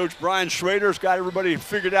that Coach Brian Schrader's got everybody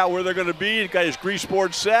figured out where they're going to be. He's got his grease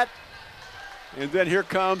board set. And then here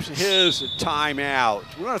comes his timeout.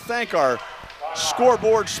 We want to thank our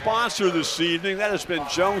scoreboard sponsor this evening. That has been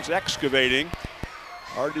Jones Excavating.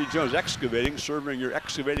 R.D. Jones Excavating, serving your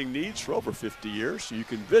excavating needs for over 50 years. You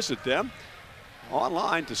can visit them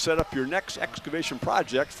online to set up your next excavation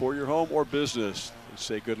project for your home or business. And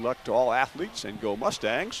say good luck to all athletes and go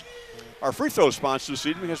Mustangs. Our free throw sponsor this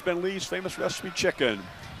evening has been Lee's Famous Recipe Chicken.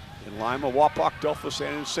 In Lima, Wapak, Delphos,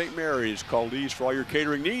 and in St. Mary's. Call Lee's for all your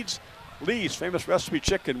catering needs. Lee's Famous Recipe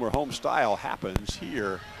Chicken, where home style happens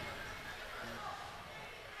here.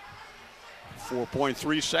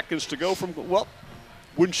 4.3 seconds to go from, well,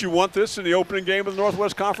 wouldn't you want this in the opening game of the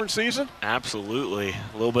Northwest Conference season? Absolutely.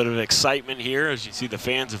 A little bit of excitement here. As you see, the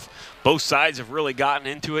fans of both sides have really gotten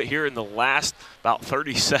into it here in the last about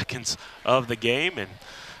 30 seconds of the game. And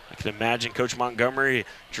I can imagine Coach Montgomery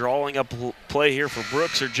drawing up play here for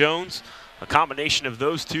Brooks or Jones. A combination of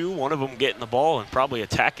those two, one of them getting the ball and probably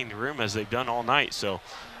attacking the rim as they've done all night. So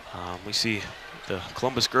we see the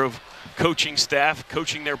Columbus Grove coaching staff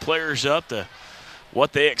coaching their players up to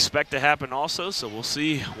what they expect to happen also. So we'll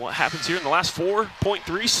see what happens here in the last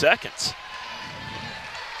 4.3 seconds.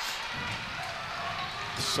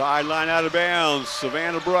 Sideline out of bounds,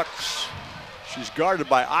 Savannah Brooks. She's guarded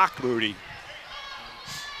by Akmoody.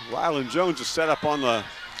 Rylan Jones is set up on the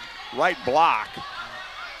right block.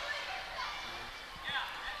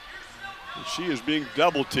 And she is being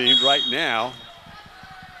double teamed right now.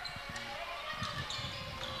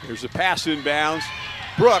 Here's a pass inbounds.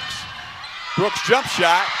 Brooks jump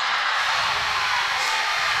shot.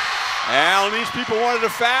 And these people wanted a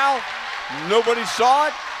foul. Nobody saw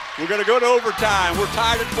it. We're going to go to overtime. We're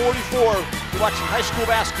tied at 44. You're watching high school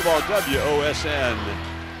basketball, WOSN.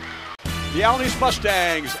 The Allen East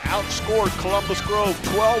Mustangs outscored Columbus Grove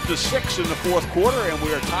 12-6 in the fourth quarter, and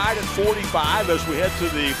we are tied at 45 as we head to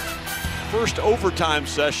the first overtime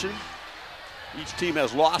session. Each team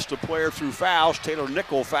has lost a player through fouls. Taylor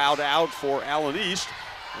Nickel fouled out for Allen East,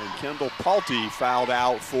 and Kendall Palte fouled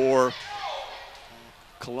out for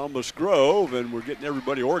Columbus Grove, and we're getting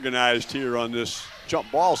everybody organized here on this jump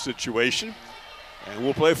ball situation. And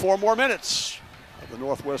we'll play 4 more minutes of the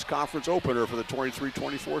Northwest Conference opener for the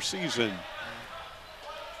 23-24 season.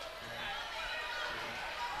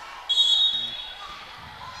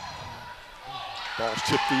 Ball's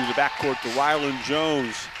tipped through the backcourt to Rylan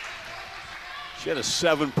Jones. She had a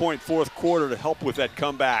 7-point fourth quarter to help with that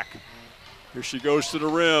comeback. Here she goes to the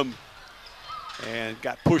rim and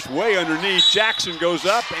got pushed way underneath. Jackson goes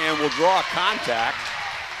up and will draw a contact.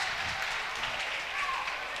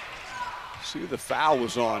 See, the foul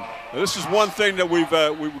was on. Now, this is one thing that we've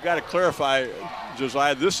got to clarify,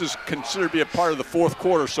 Josiah. This is considered to be a part of the fourth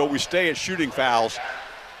quarter, so we stay at shooting fouls.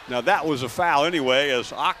 Now, that was a foul anyway,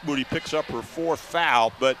 as Akmoody picks up her 4th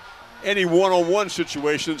foul, but any one-on-one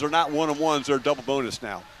situations are not one-on-ones, they're double bonus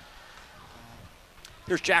now.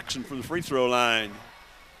 Here's Jackson from the free throw line.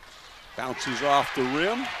 Bounces off the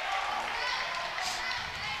rim.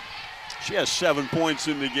 She has 7 points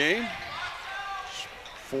in the game.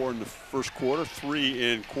 4 in the first quarter,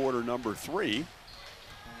 3 in quarter number 3.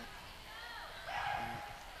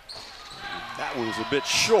 That one was a bit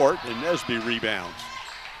short, and Nesby rebounds.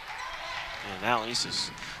 And Allen East has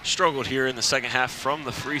struggled here in the second half from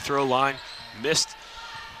the free throw line. Missed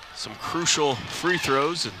some crucial free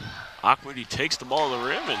throws, and Akmoody takes the ball to the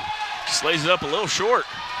rim and just lays it up a little short.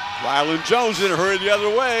 Rylan Jones in a hurry the other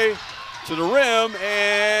way to the rim,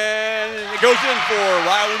 and it goes in for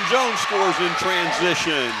Rylan Jones. Scores in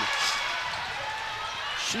transition.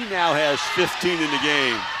 She now has 15 in the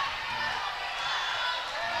game.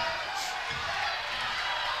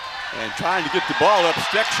 And trying to get the ball up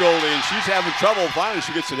Steckschulte, and she's having trouble. Finally,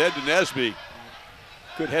 she gets it head to Nesby.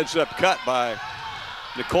 Good heads-up cut by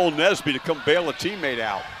Nicole Nesby to come bail a teammate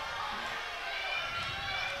out.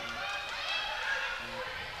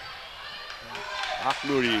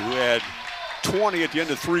 Akmoody, who had 20 at the end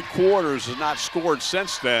of 3 quarters, has not scored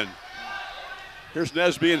since then. Here's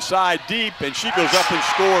Nesby inside deep, and she goes up and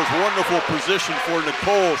scores. Wonderful position for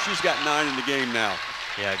Nicole. She's got 9 in the game now.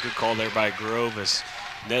 Yeah, good call there by Grove, as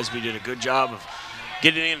Nesby did a good job of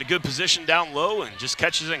getting in a good position down low and just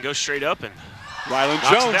catches it and goes straight up. And Rylan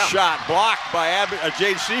Jones shot blocked by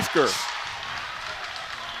Jade Siefker.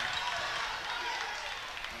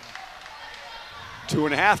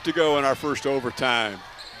 2.5 to go in our first overtime.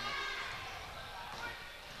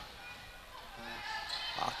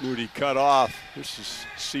 Akmoudi cut off. This is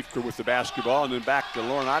Siefker with the basketball, and then back to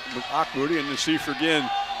Lauren Akmoudi, and then Siefker again.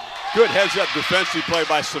 Good heads-up defensive play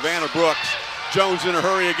by Savannah Brooks. Jones in a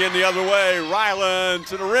hurry again the other way. Ryland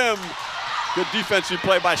to the rim. Good defensive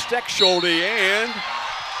play by Steckschulte, and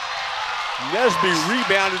Nesby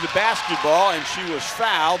rebounded the basketball, and she was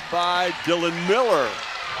fouled by Dylan Miller.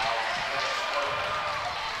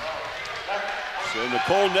 So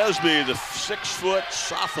Nicole Nesby, the 6-foot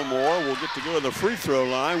sophomore, will get to go to the free throw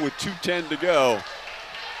line with 2:10 to go.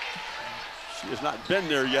 She has not been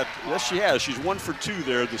there yet. Yes, she has. She's 1 for 2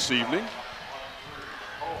 there this evening.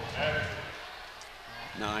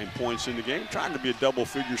 9 points in the game, trying to be a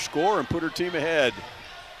double-figure score and put her team ahead.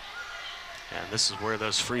 And this is where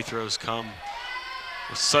those free throws come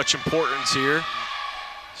with such importance here.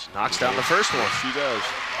 She knocks down the first one. She does.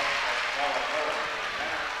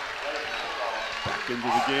 Back into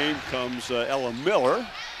the game comes Ella Miller.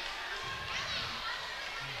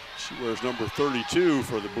 She wears number 32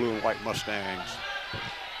 for the blue and white Mustangs.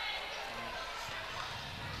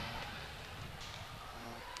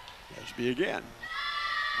 Nesby again.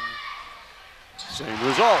 Same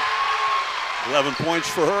result. 11 points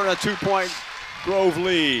for her and a 2-point Grove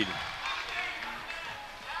lead.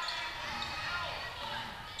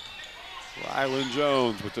 Ryland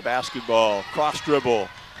Jones with the basketball, cross dribble.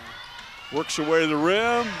 Works her way to the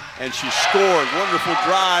rim, and she scored. Wonderful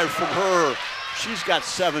drive from her. She's got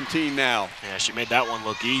 17 now. Yeah, she made that one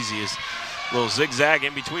look easy. As a little zigzag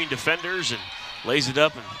in between defenders and lays it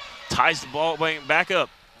up and ties the ball back up.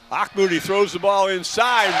 Akmoudi throws the ball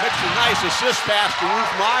inside, makes a nice assist pass to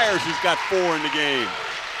Ruth Myers, who's got 4 in the game.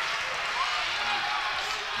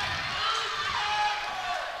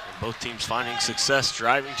 And both teams finding success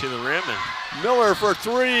driving to the rim. And Miller for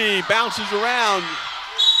 3, bounces around.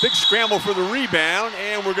 Big scramble for the rebound,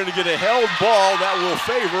 and we're going to get a held ball that will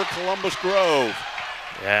favor Columbus Grove.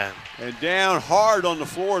 Yeah. And down hard on the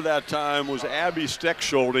floor that time was Abby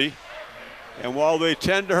Steckschulte. And while they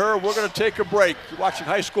tend to her, we're going to take a break. You're watching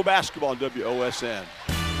high school basketball on WOSN.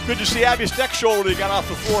 Good to see Abby Steckschulte got off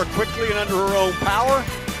the floor quickly and under her own power.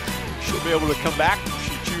 She'll be able to come back if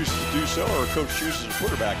she chooses to do so, or coach chooses to put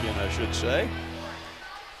her back in, I should say.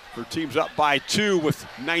 Her team's up by 2 with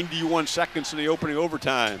 91 seconds in the opening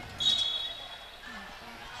overtime.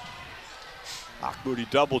 Akmoudi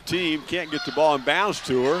double team, can't get the ball in bounds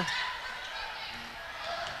to her.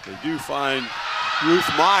 They do find Ruth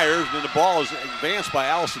Myers, and then the ball is advanced by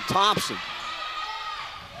Allison Thompson.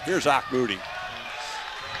 Here's Akmoudi.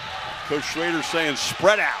 Coach Schrader saying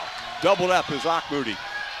spread out. Doubled up is Akmoudi.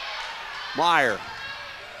 Meyer.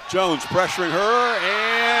 Jones pressuring her,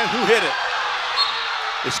 and who hit it?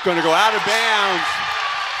 It's going to go out of bounds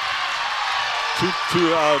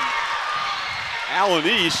to Allen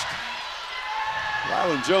East.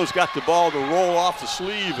 Ryland Jones got the ball to roll off the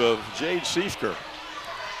sleeve of Jade Siefker.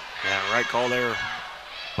 Yeah, right call there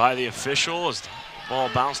by the official as the ball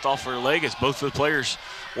bounced off her leg as both of the players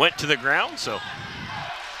went to the ground. So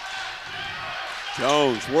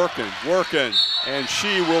Jones working, and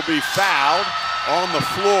she will be fouled on the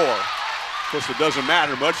floor. Of course, it doesn't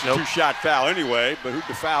matter much, it's a 2-shot foul anyway, but who'd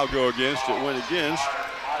the foul go against? It went against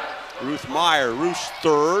Ruth Meyer, Ruth's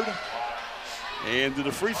 3rd. And to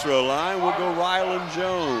the free throw line will go Ryland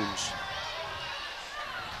Jones.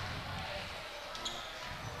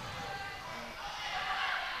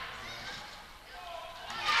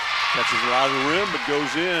 Catches it out of the rim, but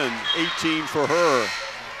goes in. 18 for her.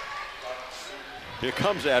 Here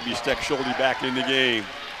comes Abby Steckschulte back in the game.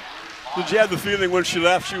 Did you have the feeling when she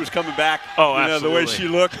left she was coming back? Oh, absolutely. The way she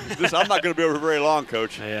looked. I'm not going to be over very long,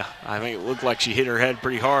 Coach. Yeah, I think it looked like she hit her head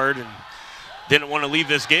pretty hard and didn't want to leave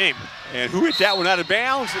this game. And who hit that one out of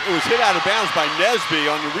bounds? It was hit out of bounds by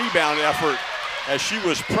Nesby on the rebound effort as she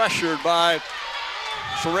was pressured by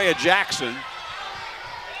Soraya Jackson.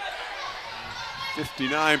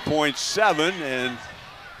 59.7, and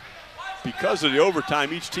because of the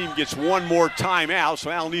overtime, each team gets 1 more timeout,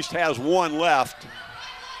 so Allen East has 1 left.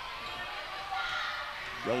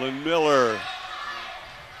 Dylan Miller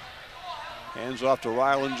hands off to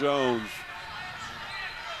Ryland Jones.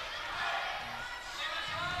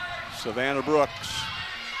 Savannah Brooks.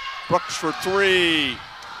 Brooks for 3.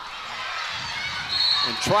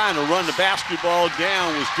 And trying to run the basketball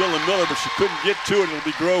down was Dylan Miller, but she couldn't get to it. It'll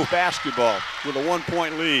be Grove basketball with a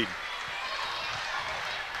 1-point lead.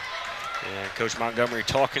 And Coach Montgomery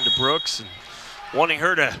talking to Brooks and wanting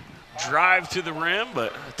her to drive to the rim,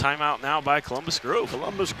 but a timeout now by Columbus Grove.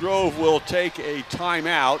 Columbus Grove will take a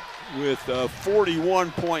timeout with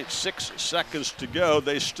 41.6 seconds to go.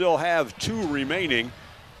 They still have 2 remaining.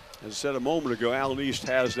 As I said a moment ago, Allen East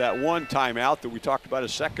has that 1 timeout that we talked about a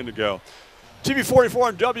second ago. TV44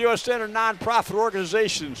 and WSN are nonprofit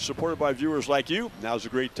organizations supported by viewers like you. Now's a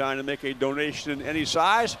great time to make a donation in any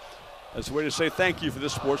size. That's a way to say thank you for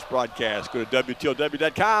this sports broadcast. Go to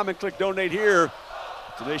WTLW.com and click donate here.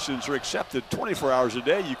 Donations are accepted 24 hours a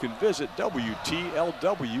day. You can visit WTLW.com.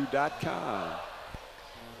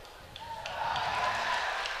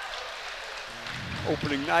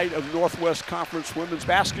 Opening night of Northwest Conference women's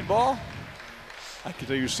basketball. I can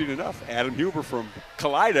tell you've seen enough. Adam Huber from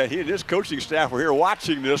Kalida, he and his coaching staff were here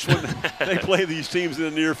watching this one. They play these teams in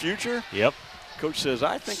the near future. Yep. Coach says,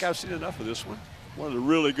 I think I've seen enough of this one. One of the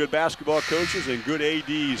really good basketball coaches and good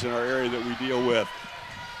ADs in our area that we deal with.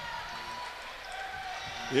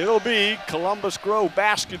 It'll be Columbus Grove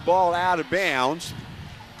basketball out of bounds.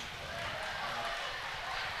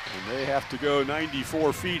 And they have to go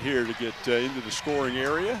 94 feet here to get into the scoring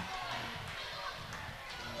area.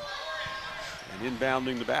 And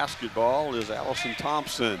inbounding the basketball is Allison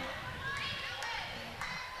Thompson.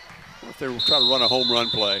 What if they will try to run a home run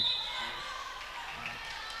play?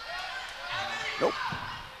 Nope.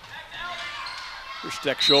 Here's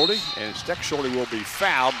Steck-Schulte, and Steck-Schulte will be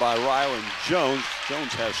fouled by Ryland Jones.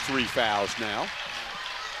 Jones has 3 fouls now.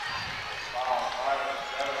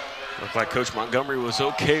 Looked like Coach Montgomery was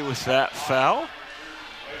okay with that foul,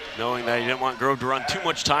 knowing that he didn't want Grove to run too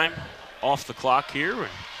much time off the clock here and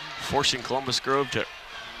forcing Columbus Grove to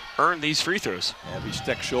earn these free throws. Abby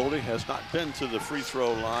Steck-Schulte has not been to the free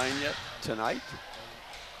throw line yet tonight.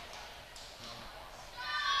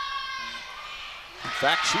 In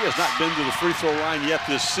fact, she has not been to the free throw line yet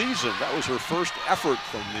this season. That was her first effort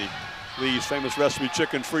from the Lee's Famous Recipe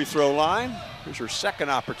Chicken free throw line. Here's her second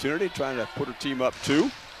opportunity, trying to put her team up 2.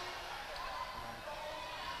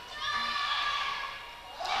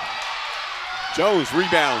 Jones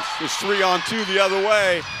rebounds. It's 3-on-2 the other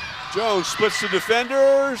way. Jones splits the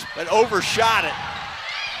defenders and overshot it.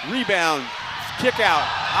 Rebound, kick out.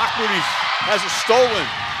 Ahmadi has it stolen.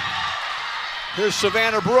 Here's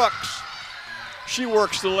Savannah Brooks. She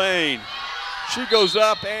works the lane. She goes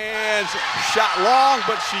up and shot long,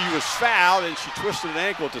 but she was fouled and she twisted an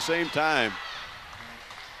ankle at the same time.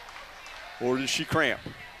 Or did she cramp?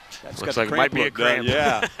 That's Looks like it might be a cramp.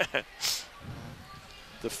 Yeah.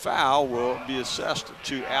 The foul will be assessed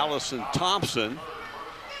to Allison Thompson.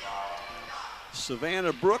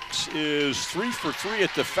 Savannah Brooks is 3 for 3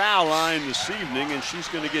 at the foul line this evening, and she's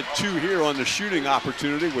going to get 2 here on the shooting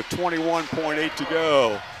opportunity with 21.8 to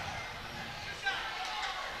go.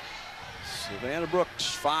 Savannah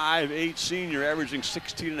Brooks, 5'8" senior, averaging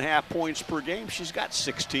 16.5 points per game. She's got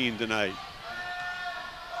 16 tonight.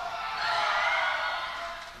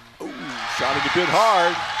 Ooh, shot it a bit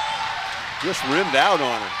hard. Just rimmed out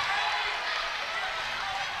on her.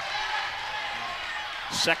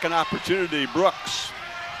 Second opportunity, Brooks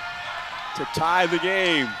to tie the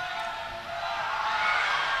game,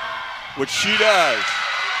 which she does.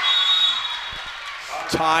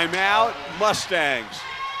 Timeout, Mustangs.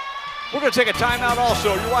 We're going to take a timeout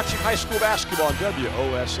also. You're watching high school basketball on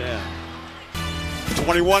WOSN.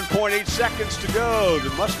 21.8 seconds to go. The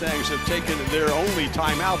Mustangs have taken their only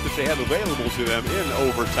timeout that they have available to them in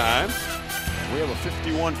overtime. We have a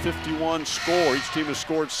 51-51 score. Each team has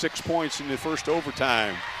scored 6 points in the first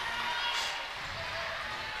overtime.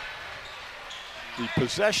 The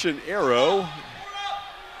possession arrow,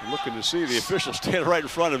 I'm looking to see the official stand right in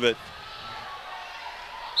front of it.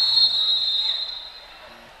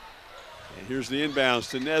 And here's the inbounds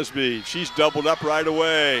to Nesby. She's doubled up right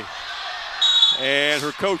away. And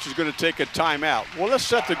her coach is going to take a timeout. Well, let's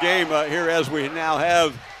set the game here as we now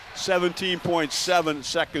have 17.7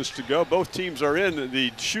 seconds to go. Both teams are in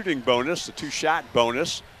the shooting bonus, the 2-shot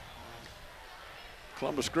bonus.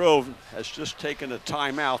 Columbus Grove has just taken a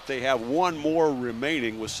timeout. They have 1 more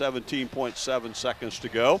remaining with 17.7 seconds to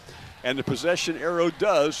go. And the possession arrow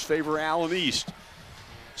does favor Allen East.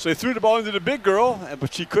 So they threw the ball into the big girl,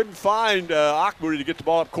 but she couldn't find Ahmadi to get the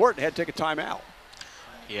ball up court and had to take a timeout.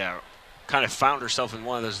 Yeah, kind of found herself in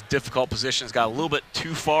one of those difficult positions, got a little bit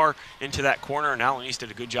too far into that corner, and Allen East did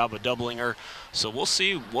a good job of doubling her. So we'll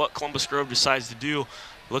see what Columbus Grove decides to do.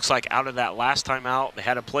 Looks like out of that last timeout, they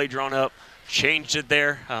had a play drawn up, changed it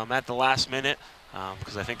there at the last minute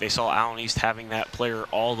because I think they saw Allen East having that player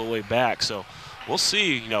all the way back. So we'll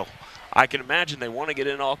see. You know, I can imagine they want to get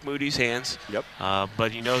in Ahmadi's hands. Yep.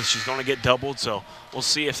 But you know she's going to get doubled, so we'll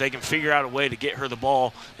see if they can figure out a way to get her the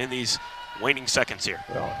ball in these waning seconds here.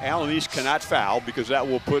 Well, Allen East cannot foul because that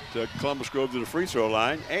will put Columbus Grove to the free throw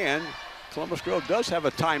line, and Columbus Grove does have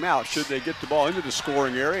a timeout should they get the ball into the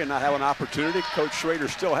scoring area and not have an opportunity. Coach Schrader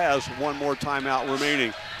still has one more timeout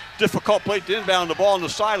remaining. Difficult play to inbound the ball on the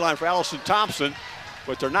sideline for Allison Thompson,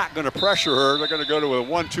 but they're not going to pressure her. They're going to go to a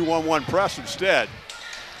 1-2-1-1 press instead.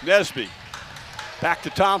 Nesby back to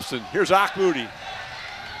Thompson. Here's Akmoudi.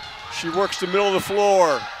 She works the middle of the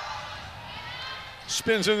floor.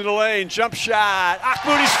 Spins into the lane, jump shot.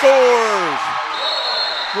 Akmoudi scores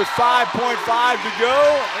with 5.5 to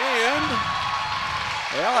go. And,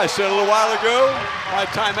 well, I said a little while ago, my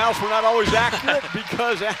timeouts were not always accurate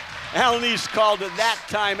because Allen East called it that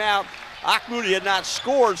timeout. Akmoudi had not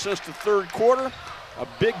scored since the third quarter. A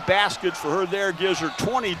big basket for her there gives her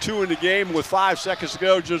 22 in the game with 5 seconds to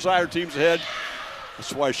go. Josiah, her team's ahead.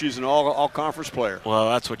 That's why she's an all-conference player. Well,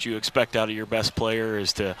 that's what you expect out of your best player,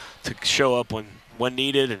 is to show up when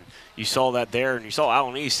needed, and you saw that there. And you saw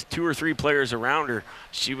Allen East, 2 or 3 players around her.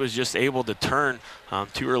 She was just able to turn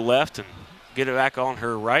to her left and get it back on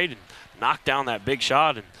her right and knock down that big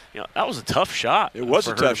shot. And that was a tough shot. It was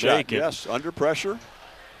a tough shot, yes, under pressure.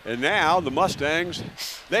 And now the Mustangs,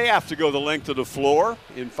 they have to go the length of the floor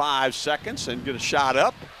in 5 seconds and get a shot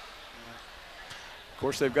up. Of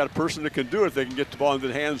course, they've got a person that can do it. They can get the ball into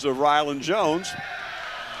the hands of Rylan Jones.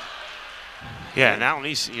 Yeah, and Allen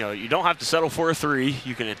East, you don't have to settle for a 3.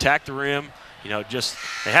 You can attack the rim. They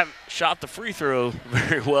haven't shot the free throw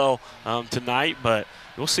very well tonight, but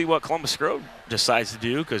we'll see what Columbus Grove decides to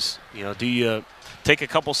do, because, do you take a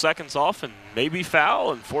couple seconds off and maybe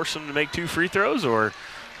foul and force them to make 2 free throws, or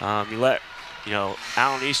you let,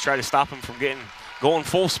 Allen East try to stop them from going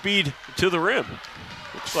full speed to the rim?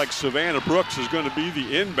 Looks like Savannah Brooks is going to be the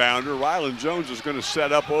inbounder. Rylan Jones is going to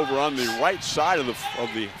set up over on the right side of the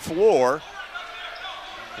floor,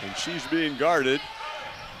 and she's being guarded.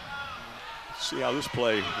 Let's see how this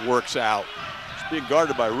play works out. She's being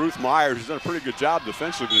guarded by Ruth Myers, who's done a pretty good job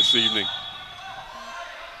defensively this evening.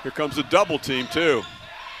 Here comes the double team, too.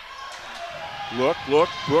 Look,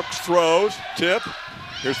 Brooks throws, tip.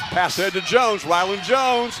 Here's the pass ahead to Jones, Rylan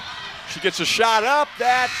Jones. She gets a shot up,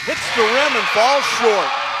 that hits the rim and falls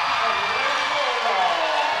short.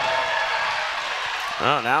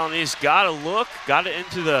 Well, now he's got it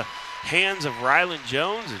into the hands of Rylan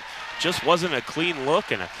Jones. It just wasn't a clean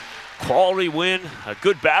look, and a quality win, a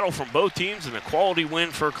good battle from both teams, and a quality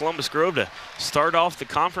win for Columbus Grove to start off the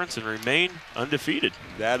conference and remain undefeated.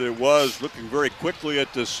 That it was. Looking very quickly at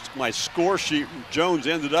my score sheet, Jones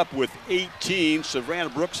ended up with 18. Savannah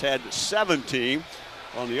Brooks had 17.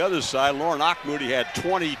 On the other side, Lauren Akmoudi had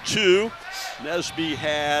 22. Nesby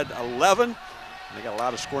had 11. They got a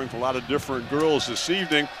lot of scoring for a lot of different girls this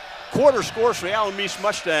evening. Quarter scores for the Allen East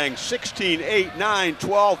Mustangs, 16, 8, 9,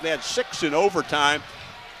 12. They had 6 in overtime.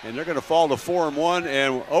 And they're going to fall to 4-1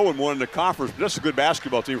 and 0-1 in the conference. But that's a good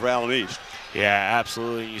basketball team for Allen East. Yeah,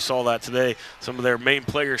 absolutely. You saw that today. Some of their main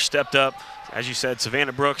players stepped up. As you said,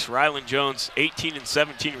 Savannah Brooks, Rylan Jones, 18 and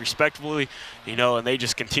 17 respectively, and they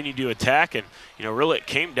just continued to attack. And, really it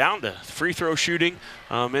came down to free throw shooting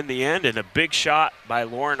in the end, and a big shot by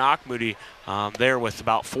Lauren Akmoudi there with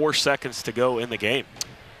about 4 seconds to go in the game.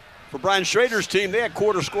 For Brian Schrader's team, they had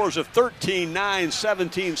quarter scores of 13, 9,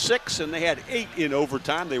 17, 6, and they had 8 in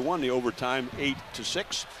overtime. They won the overtime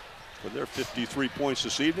 8-6 for their 53 points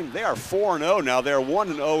this evening. They are 4-0 now. They're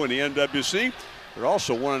 1-0 in the NWC. They're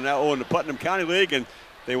also 1-0 in the Putnam County League, and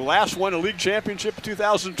they last won a league championship in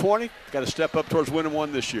 2020. Got to step up towards winning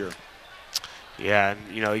one this year. Yeah,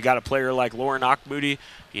 and you got a player like Lauren Akmoudi,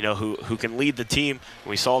 who can lead the team.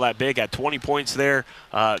 We saw that big at 20 points there.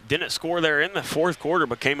 Didn't score there in the fourth quarter,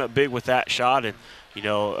 but came up big with that shot. And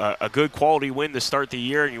a good quality win to start the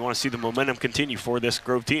year, and you want to see the momentum continue for this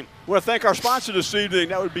Grove team. I want to thank our sponsor this evening.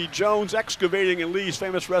 That would be Jones Excavating and Lee's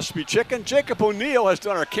Famous Recipe Chicken. Jacob O'Neill has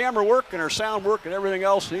done our camera work and our sound work and everything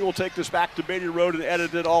else. He will take this back to Beatty Road and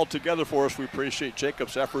edit it all together for us. We appreciate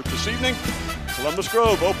Jacob's effort this evening. Columbus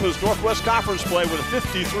Grove opens Northwest Conference play with a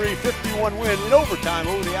 53-51 win in overtime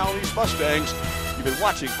over the Allen East Mustangs. You've been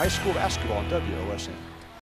watching high school basketball on WOSN.